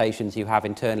conversations you have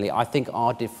internally, I think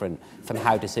are different from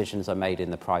how decisions are made in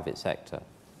the private sector.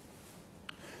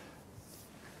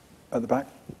 At the back.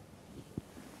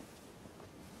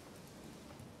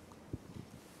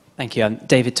 Thank you. I'm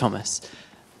David Thomas.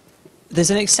 There's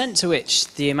an extent to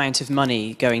which the amount of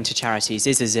money going to charities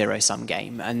is a zero-sum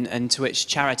game, and to which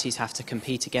charities have to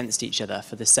compete against each other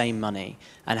for the same money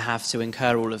and have to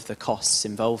incur all of the costs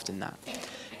involved in that.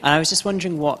 And I was just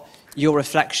wondering what your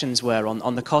reflections were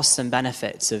on the costs and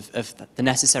benefits of the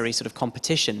necessary sort of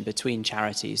competition between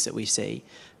charities that we see,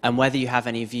 and whether you have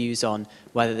any views on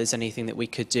whether there's anything that we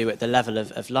could do at the level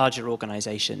of larger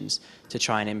organisations to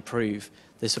try and improve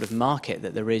the sort of market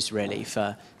that there is really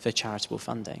for charitable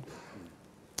funding.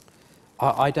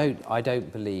 I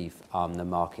don't believe the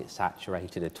market's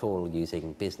saturated at all,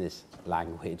 using business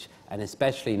language, and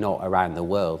especially not around the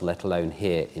world, let alone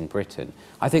here in Britain.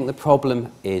 I think the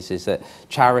problem is that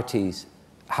charities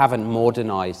haven't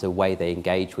modernised the way they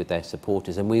engage with their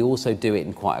supporters, and we also do it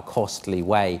in quite a costly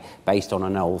way based on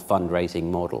an old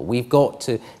fundraising model. We've got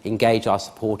to engage our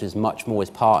supporters much more as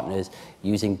partners,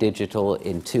 using digital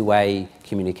in two-way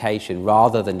communication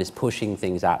rather than just pushing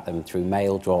things at them through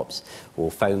mail drops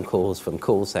or phone calls from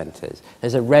call centres.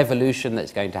 There's a revolution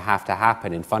that's going to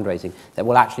happen in fundraising that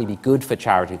will actually be good for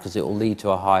charity, because it will lead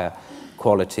to a higher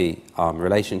quality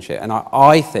relationship. And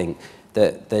I think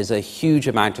that there's a huge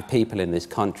amount of people in this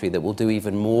country that will do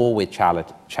even more with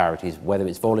charities, whether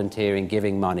it's volunteering,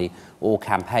 giving money, or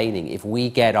campaigning, if we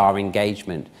get our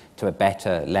engagement to a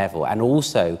better level. And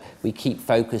also, we keep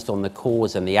focused on the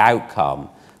cause and the outcome,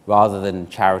 rather than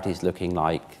charities looking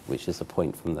like, which is the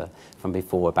point from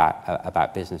before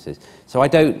about businesses. So I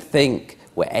don't think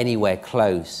we're anywhere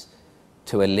close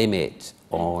to a limit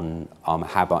on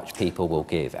how much people will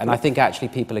give. And I think actually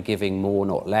people are giving more,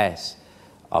 not less,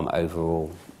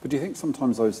 overall. But do you think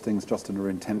sometimes those things just are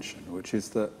intention, which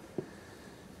is that,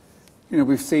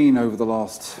 we've seen over the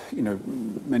last,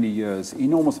 many years,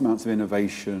 enormous amounts of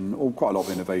innovation, or quite a lot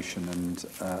of innovation, and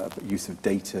use of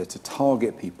data to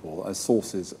target people as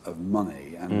sources of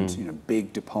money, and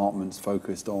big departments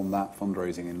focused on that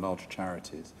fundraising in large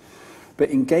charities. But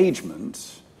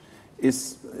engagement it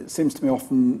seems to me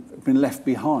often been left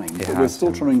behind. But we're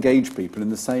still trying to engage people in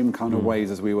the same kind of ways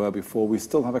as we were before. We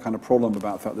still have a kind of problem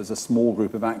about the fact there's a small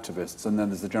group of activists, and then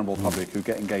there's the general public who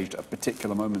get engaged at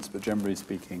particular moments, but generally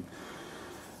speaking,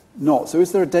 not. So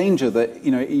is there a danger that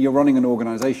you're running an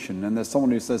organisation and there's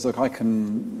someone who says, look, I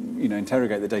can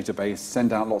interrogate the database,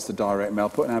 send out lots of direct mail,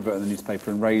 put an advert in the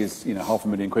newspaper and raise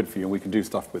 £500,000 for you, and we can do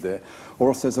stuff with it, or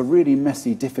else there's a really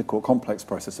messy, difficult, complex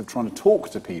process of trying to talk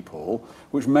to people,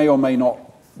 which may or may not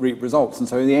reap results, and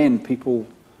so in the end people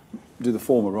do the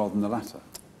former rather than the latter.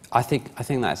 I think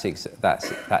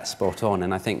that's spot on,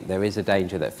 and I think there is a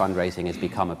danger that fundraising has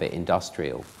become a bit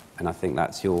industrial. And I think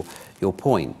that's your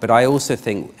point. But I also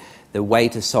think the way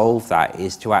to solve that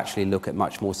is to actually look at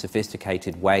much more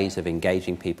sophisticated ways of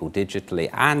engaging people digitally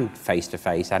and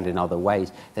face-to-face and in other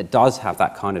ways that does have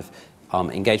that kind of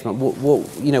engagement.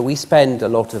 We spend a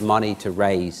lot of money to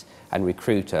raise and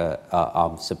recruit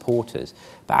supporters.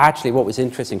 But actually what was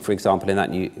interesting, for example, in that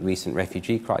recent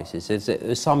refugee crisis is that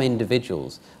there's some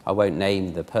individuals, I won't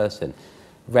name the person,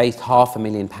 raised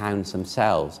 £500,000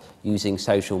 themselves using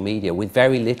social media with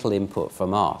very little input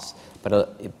from us,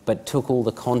 but took all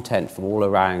the content from all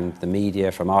around the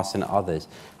media, from us and others,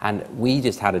 and we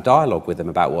just had a dialogue with them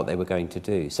about what they were going to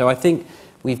do. So I think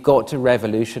we've got to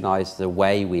revolutionise the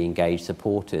way we engage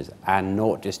supporters and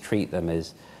not just treat them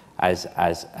as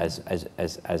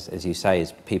you say,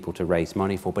 as people to raise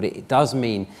money for. But it does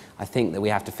mean, I think, that we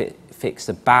have to fix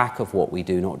the back of what we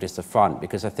do, not just the front,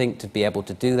 because I think to be able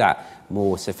to do that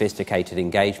more sophisticated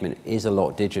engagement is a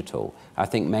lot digital. I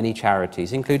think many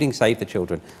charities, including Save the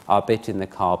Children, are a bit in the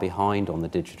car behind on the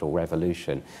digital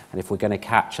revolution. And if we're going to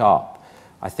catch up,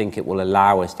 I think it will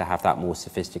allow us to have that more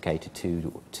sophisticated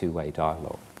two-way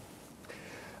dialogue.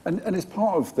 And as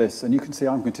part of this, and you can see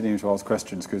I'm continuing to ask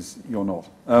questions because you're not.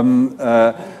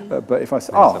 But if I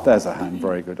say, there's a hand,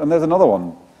 very good. And there's another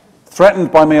one.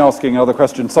 Threatened by me asking another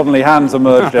question, suddenly hands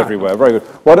emerged everywhere. Very good.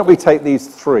 Why don't we take these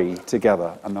three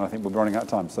together? And then I think we'll be running out of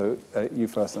time. So you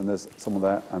first, and there's someone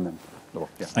there, and then Laura.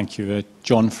 Yeah. Thank you.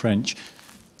 John French.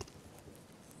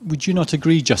 would you not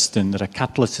agree, Justin, that a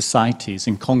capitalist society is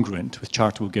incongruent with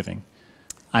charitable giving?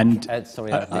 And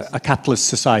sorry, a capitalist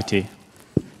society...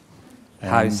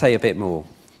 say a bit more.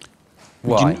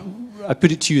 Why? I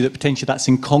put it to you that potentially that's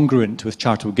incongruent with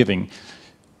charitable giving.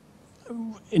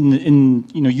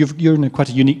 You're in quite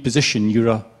a unique position.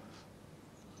 You've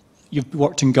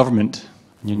worked in government,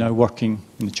 and you're now working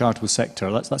in the charitable sector.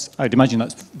 I'd imagine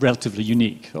that's relatively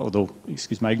unique, although,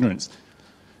 excuse my ignorance.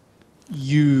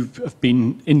 You have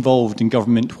been involved in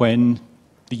government when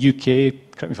the UK,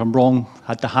 correct me if I'm wrong,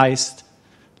 had the highest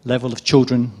level of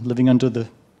children living under the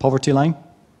poverty line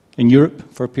in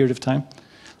Europe for a period of time.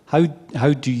 How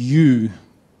do you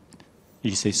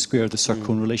say, square the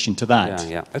circle in relation to that?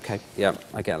 Yeah, okay, yeah,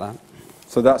 I get that.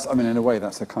 So that's, I mean, in a way,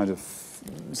 that's a kind of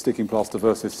sticking plaster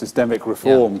versus systemic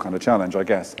reform kind of challenge, I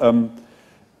guess.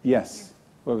 Yes,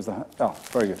 where was that? Oh,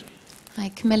 very good. Hi,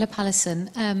 Camilla Pallison.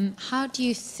 How do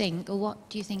you think, or what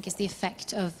do you think is the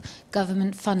effect of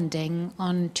government funding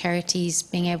on charities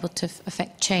being able to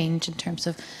affect change in terms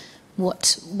of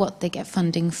what they get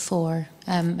funding for,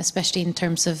 especially in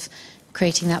terms of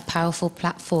creating that powerful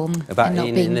platform? About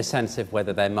in the sense of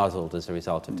whether they're muzzled as a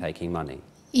result of taking money?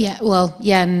 Yeah, well,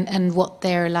 yeah, and what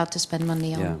they're allowed to spend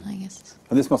money on, I guess.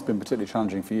 And this must have been particularly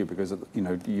challenging for you because, you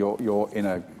know, you're in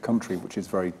a country which is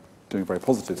doing very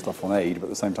positive stuff on aid, but at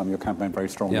the same time you're campaigning very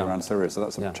strongly around Syria, so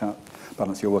that's a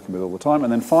balance you're working with all the time.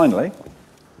 And then finally...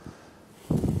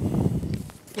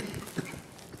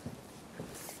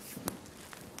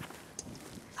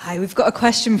 Hi, we've got a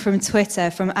question from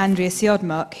Twitter from Andrea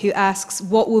Siodmark, who asks,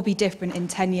 what will be different in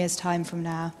 10 years' time from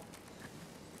now?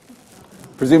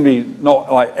 Presumably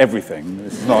not like everything.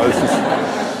 This is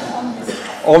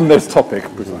on this topic,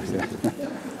 precisely.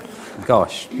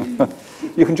 Gosh.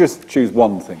 You can just choose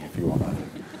one thing if you want.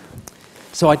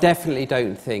 So I definitely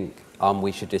don't think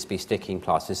we should just be sticking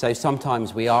plasters. So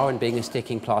sometimes we are, and being a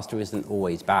sticking plaster isn't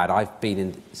always bad. I've been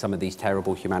in some of these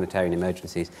terrible humanitarian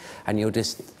emergencies, and you're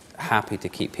just happy to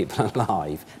keep people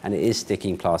alive, and it is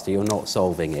sticking plaster. You're not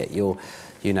solving it. You're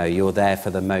there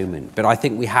for the moment. But I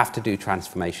think we have to do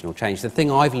transformational change. The thing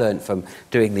I've learned from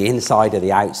doing the insider,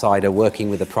 the outsider,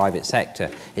 working with the private sector,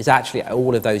 is actually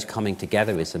all of those coming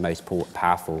together is the most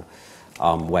powerful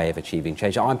way of achieving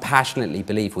change. I passionately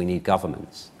believe we need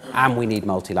governments and we need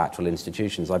multilateral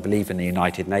institutions. I believe in the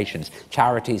United Nations.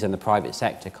 Charities and the private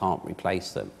sector can't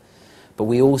replace them. But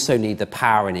we also need the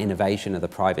power and innovation of the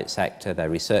private sector, their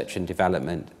research and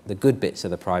development, the good bits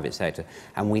of the private sector.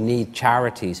 And we need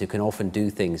charities who can often do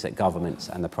things that governments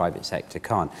and the private sector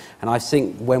can't. And I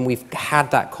think when we've had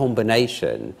that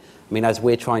combination, I mean, as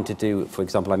we're trying to do, for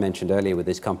example, I mentioned earlier with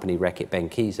this company, Reckitt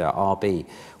Benckiser, RB,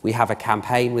 we have a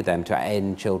campaign with them to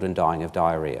end children dying of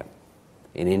diarrhea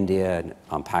in India,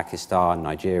 Pakistan,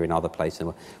 Nigeria, and other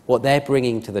places. What they're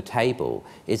bringing to the table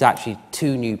is actually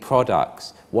 2 new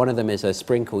products. One of them is a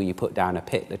sprinkle you put down a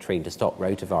pit latrine to stop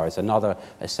rotavirus, another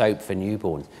a soap for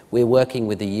newborns. We're working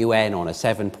with the UN on a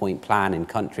 7-point plan in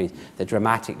countries that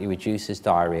dramatically reduces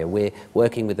diarrhea. We're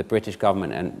working with the British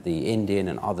government and the Indian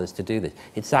and others to do this.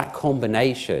 It's that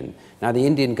combination. Now, the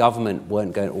Indian government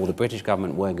or the British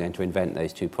government weren't going to invent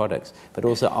those 2 products, but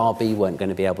also RB weren't going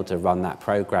to be able to run that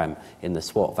program in the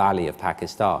Swat Valley of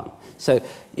Pakistan. So,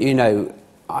 you know,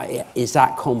 it's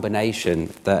that combination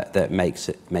that makes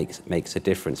a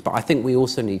difference. But I think we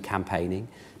also need campaigning,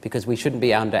 because we shouldn't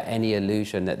be under any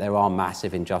illusion that there are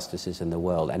massive injustices in the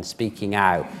world, and speaking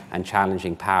out and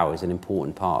challenging power is an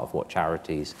important part of what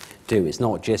charities do. It's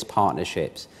not just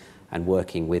partnerships and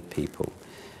working with people.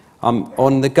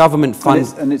 On the government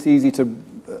funds... And it's easy to...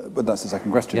 but that's the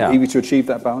second question. Yeah. Easy to achieve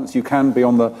that balance. You can be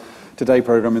on the Today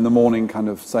programme in the morning kind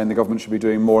of saying the government should be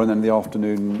doing more, and then in the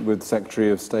afternoon with the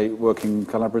Secretary of State working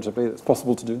collaboratively. It's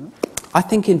possible to do that? I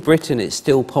think in Britain it's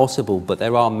still possible, but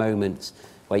there are moments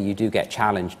where you do get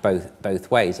challenged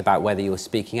both ways about whether you're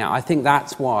speaking out. I think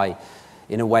that's why,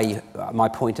 in a way, my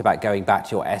point about going back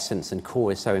to your essence and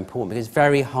core is so important, because it's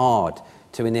very hard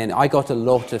to, in the end, I got a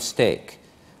lot of stick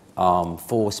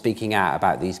for speaking out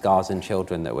about these Gazan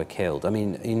children that were killed. I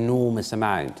mean, enormous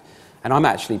amount. And I'm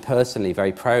actually personally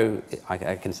very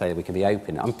I can say that we can be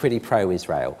open, I'm pretty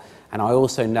pro-Israel. And I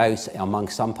also know among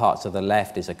some parts of the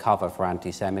left is a cover for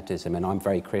anti-Semitism, and I'm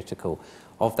very critical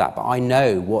of that. But I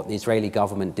know what the Israeli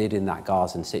government did in that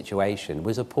Gazan situation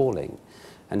was appalling.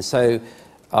 And so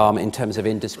in terms of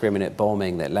indiscriminate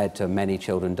bombing that led to many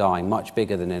children dying, much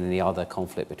bigger than any other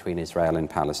conflict between Israel and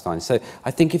Palestine. So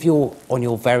I think if you're on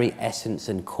your very essence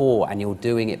and core and you're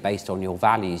doing it based on your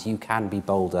values, you can be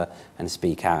bolder and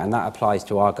speak out. And that applies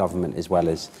to our government as well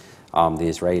as the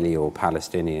Israeli or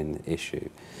Palestinian issue.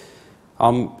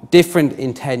 Different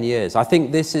in 10 years. I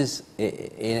think this is,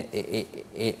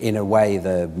 in a way,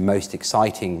 the most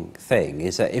exciting thing,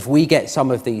 is that if we get some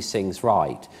of these things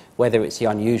right, whether it's the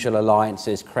unusual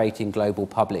alliances, creating global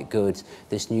public goods,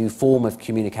 this new form of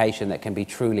communication that can be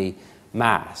truly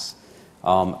mass,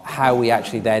 how we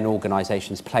actually then,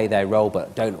 organisations play their role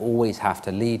but don't always have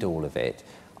to lead all of it,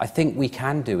 I think we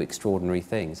can do extraordinary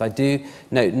things. I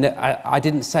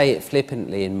didn't say it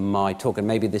flippantly in my talk, and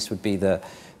maybe this would be the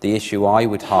issue I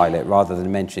would highlight rather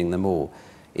than mentioning them all,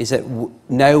 is that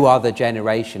no other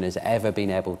generation has ever been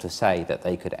able to say that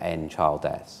they could end child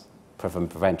deaths from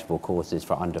preventable causes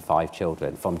for under 5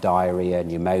 children, from diarrhea,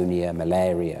 pneumonia,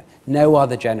 malaria. No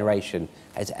other generation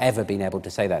has ever been able to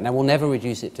say that. Now, we'll never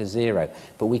reduce it to 0,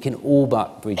 but we can all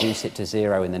but reduce it to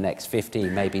 0 in the next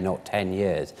 15, maybe not 10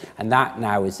 years. And that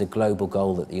now is the global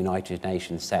goal that the United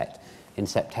Nations set in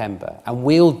September. And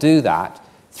we'll do that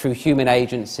through human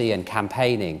agency and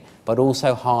campaigning, but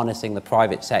also harnessing the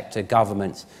private sector,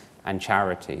 governments and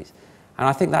charities. And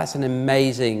I think that's an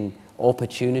amazing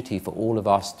opportunity for all of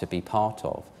us to be part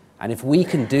of. And if we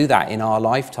can do that in our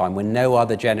lifetime, when no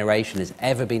other generation has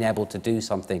ever been able to do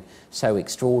something so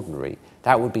extraordinary,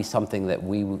 that would be something that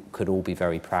we could all be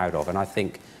very proud of. And I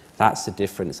think that's the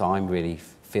difference. I really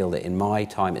feel that in my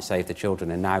time at Save the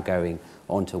Children and now going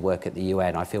on to work at the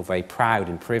UN, I feel very proud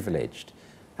and privileged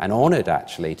and honoured,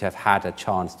 actually, to have had a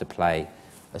chance to play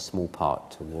a small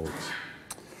part towards.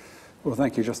 Well,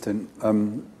 thank you, Justin.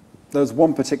 There's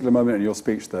one particular moment in your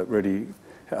speech that really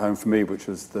hit home for me, which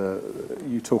was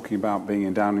you talking about being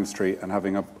in Downing Street and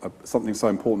having something so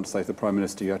important to say to the Prime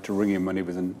Minister. You had to ring him when he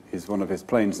was in one of his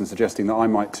planes and suggesting that I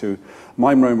might too.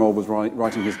 My role was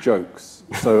writing his jokes,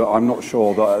 so I'm not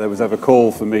sure that there was ever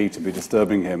call for me to be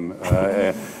disturbing him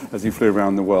as he flew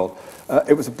around the world.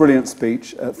 It was a brilliant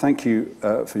speech. Thank you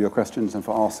for your questions and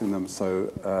for asking them so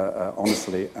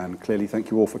honestly and clearly.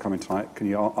 Thank you all for coming tonight.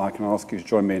 I can ask you to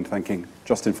join me in thanking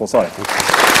Justin Forsyth.